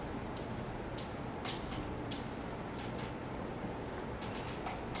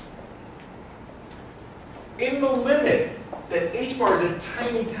 In the limit that h bar is a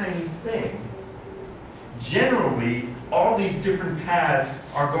tiny, tiny thing, generally, all these different paths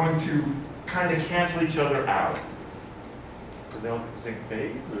are going to kind of cancel each other out. Because they all have the same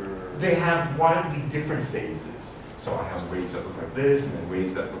phase, or? They have wildly different phases. So I have waves that look like this, and then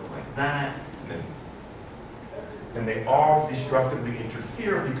waves that look like that, and they all destructively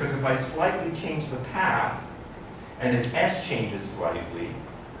interfere because if I slightly change the path, and if S changes slightly,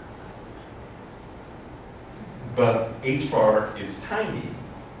 but h bar is tiny,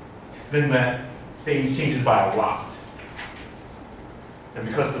 then that phase changes by a lot. And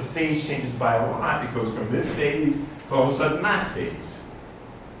because the phase changes by a lot, it goes from this phase to all of a sudden that phase.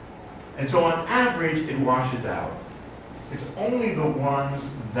 And so on average, it washes out. It's only the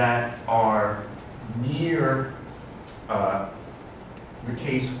ones that are near the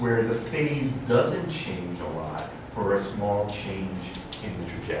case where the phase doesn't change a lot for a small change in the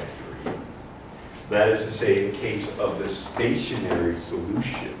trajectory. That is to say, the case of the stationary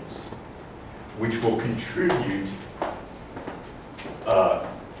solutions, which will contribute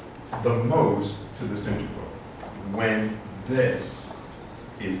the most to this integral when this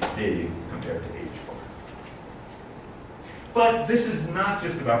is big compared to h bar. But this is not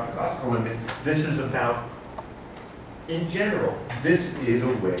just about the classical limit. This is about, in general, this is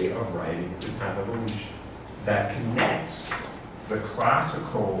a way of writing the time evolution that connects the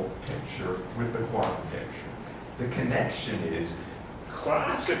classical picture with the quantum picture. The connection is,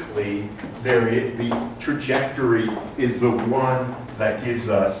 classically, the trajectory is the one that gives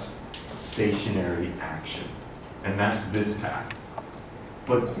us stationary action, and that's this path.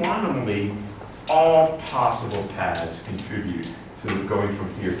 But quantumly, all possible paths contribute to going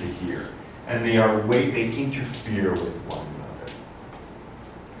from here to here, and they interfere with one another.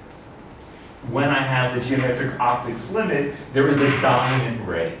 When I have the geometric optics limit, there is a dominant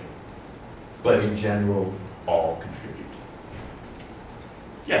ray, but in general, all contribute.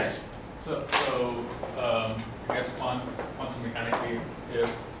 Yes? So I guess quantum mechanically, if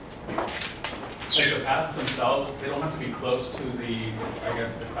like the paths themselves, they don't have to be close to the, I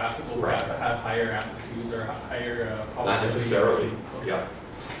guess, the classical path that have higher amplitudes or higher probability. Not necessarily, yeah.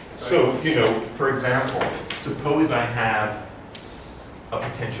 So, for example, suppose I have a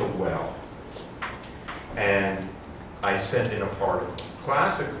potential well, and I send in a particle.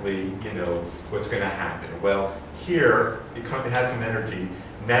 Classically, what's going to happen? Well, here, it has some energy.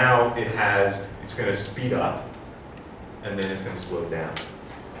 Now it's going to speed up, and then it's going to slow down.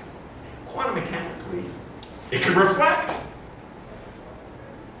 Quantum mechanically, it can reflect.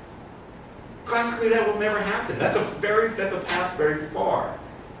 Classically, that will never happen. That's a path very far.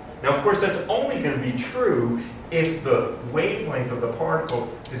 Now, of course, that's only going to be true if the wavelength of the particle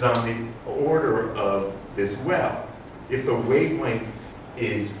is on the order of this well. If the wavelength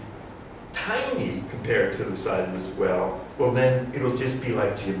is tiny compared to the size of this well, well, then it'll just be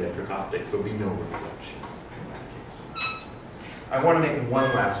like geometric optics. There'll be no reflection in that case. I want to make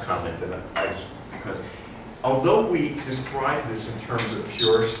one last comment because although we describe this in terms of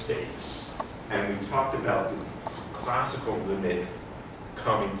pure states, and we talked about the classical limit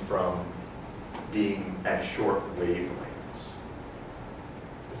coming from being at short wavelengths,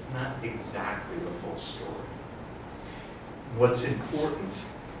 it's not exactly the full story. What's important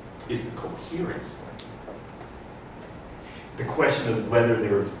is the coherence length. The question of whether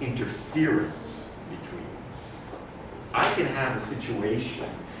there is interference between. I can have a situation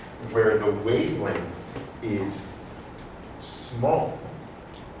where the wavelength is small,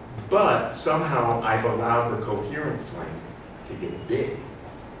 but somehow I've allowed the coherence length to get big,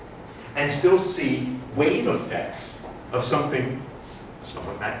 and still see wave effects of something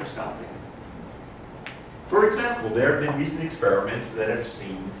somewhat macroscopic. For example, there have been recent experiments that have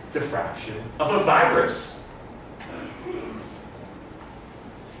seen diffraction of a virus.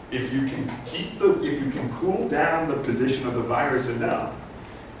 If you can cool down the position of the virus enough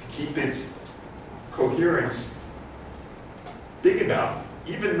to keep its coherence big enough,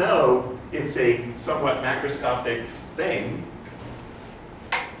 even though it's a somewhat macroscopic thing,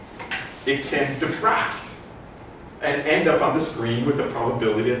 it can diffract and end up on the screen with a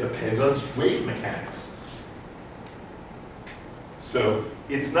probability that depends on wave mechanics. So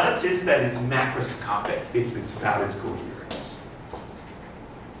it's not just that it's macroscopic, it's about its coherence.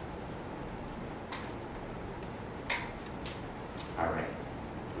 All right,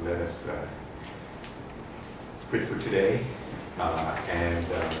 let us quit for today, and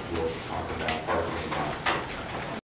we'll talk about particle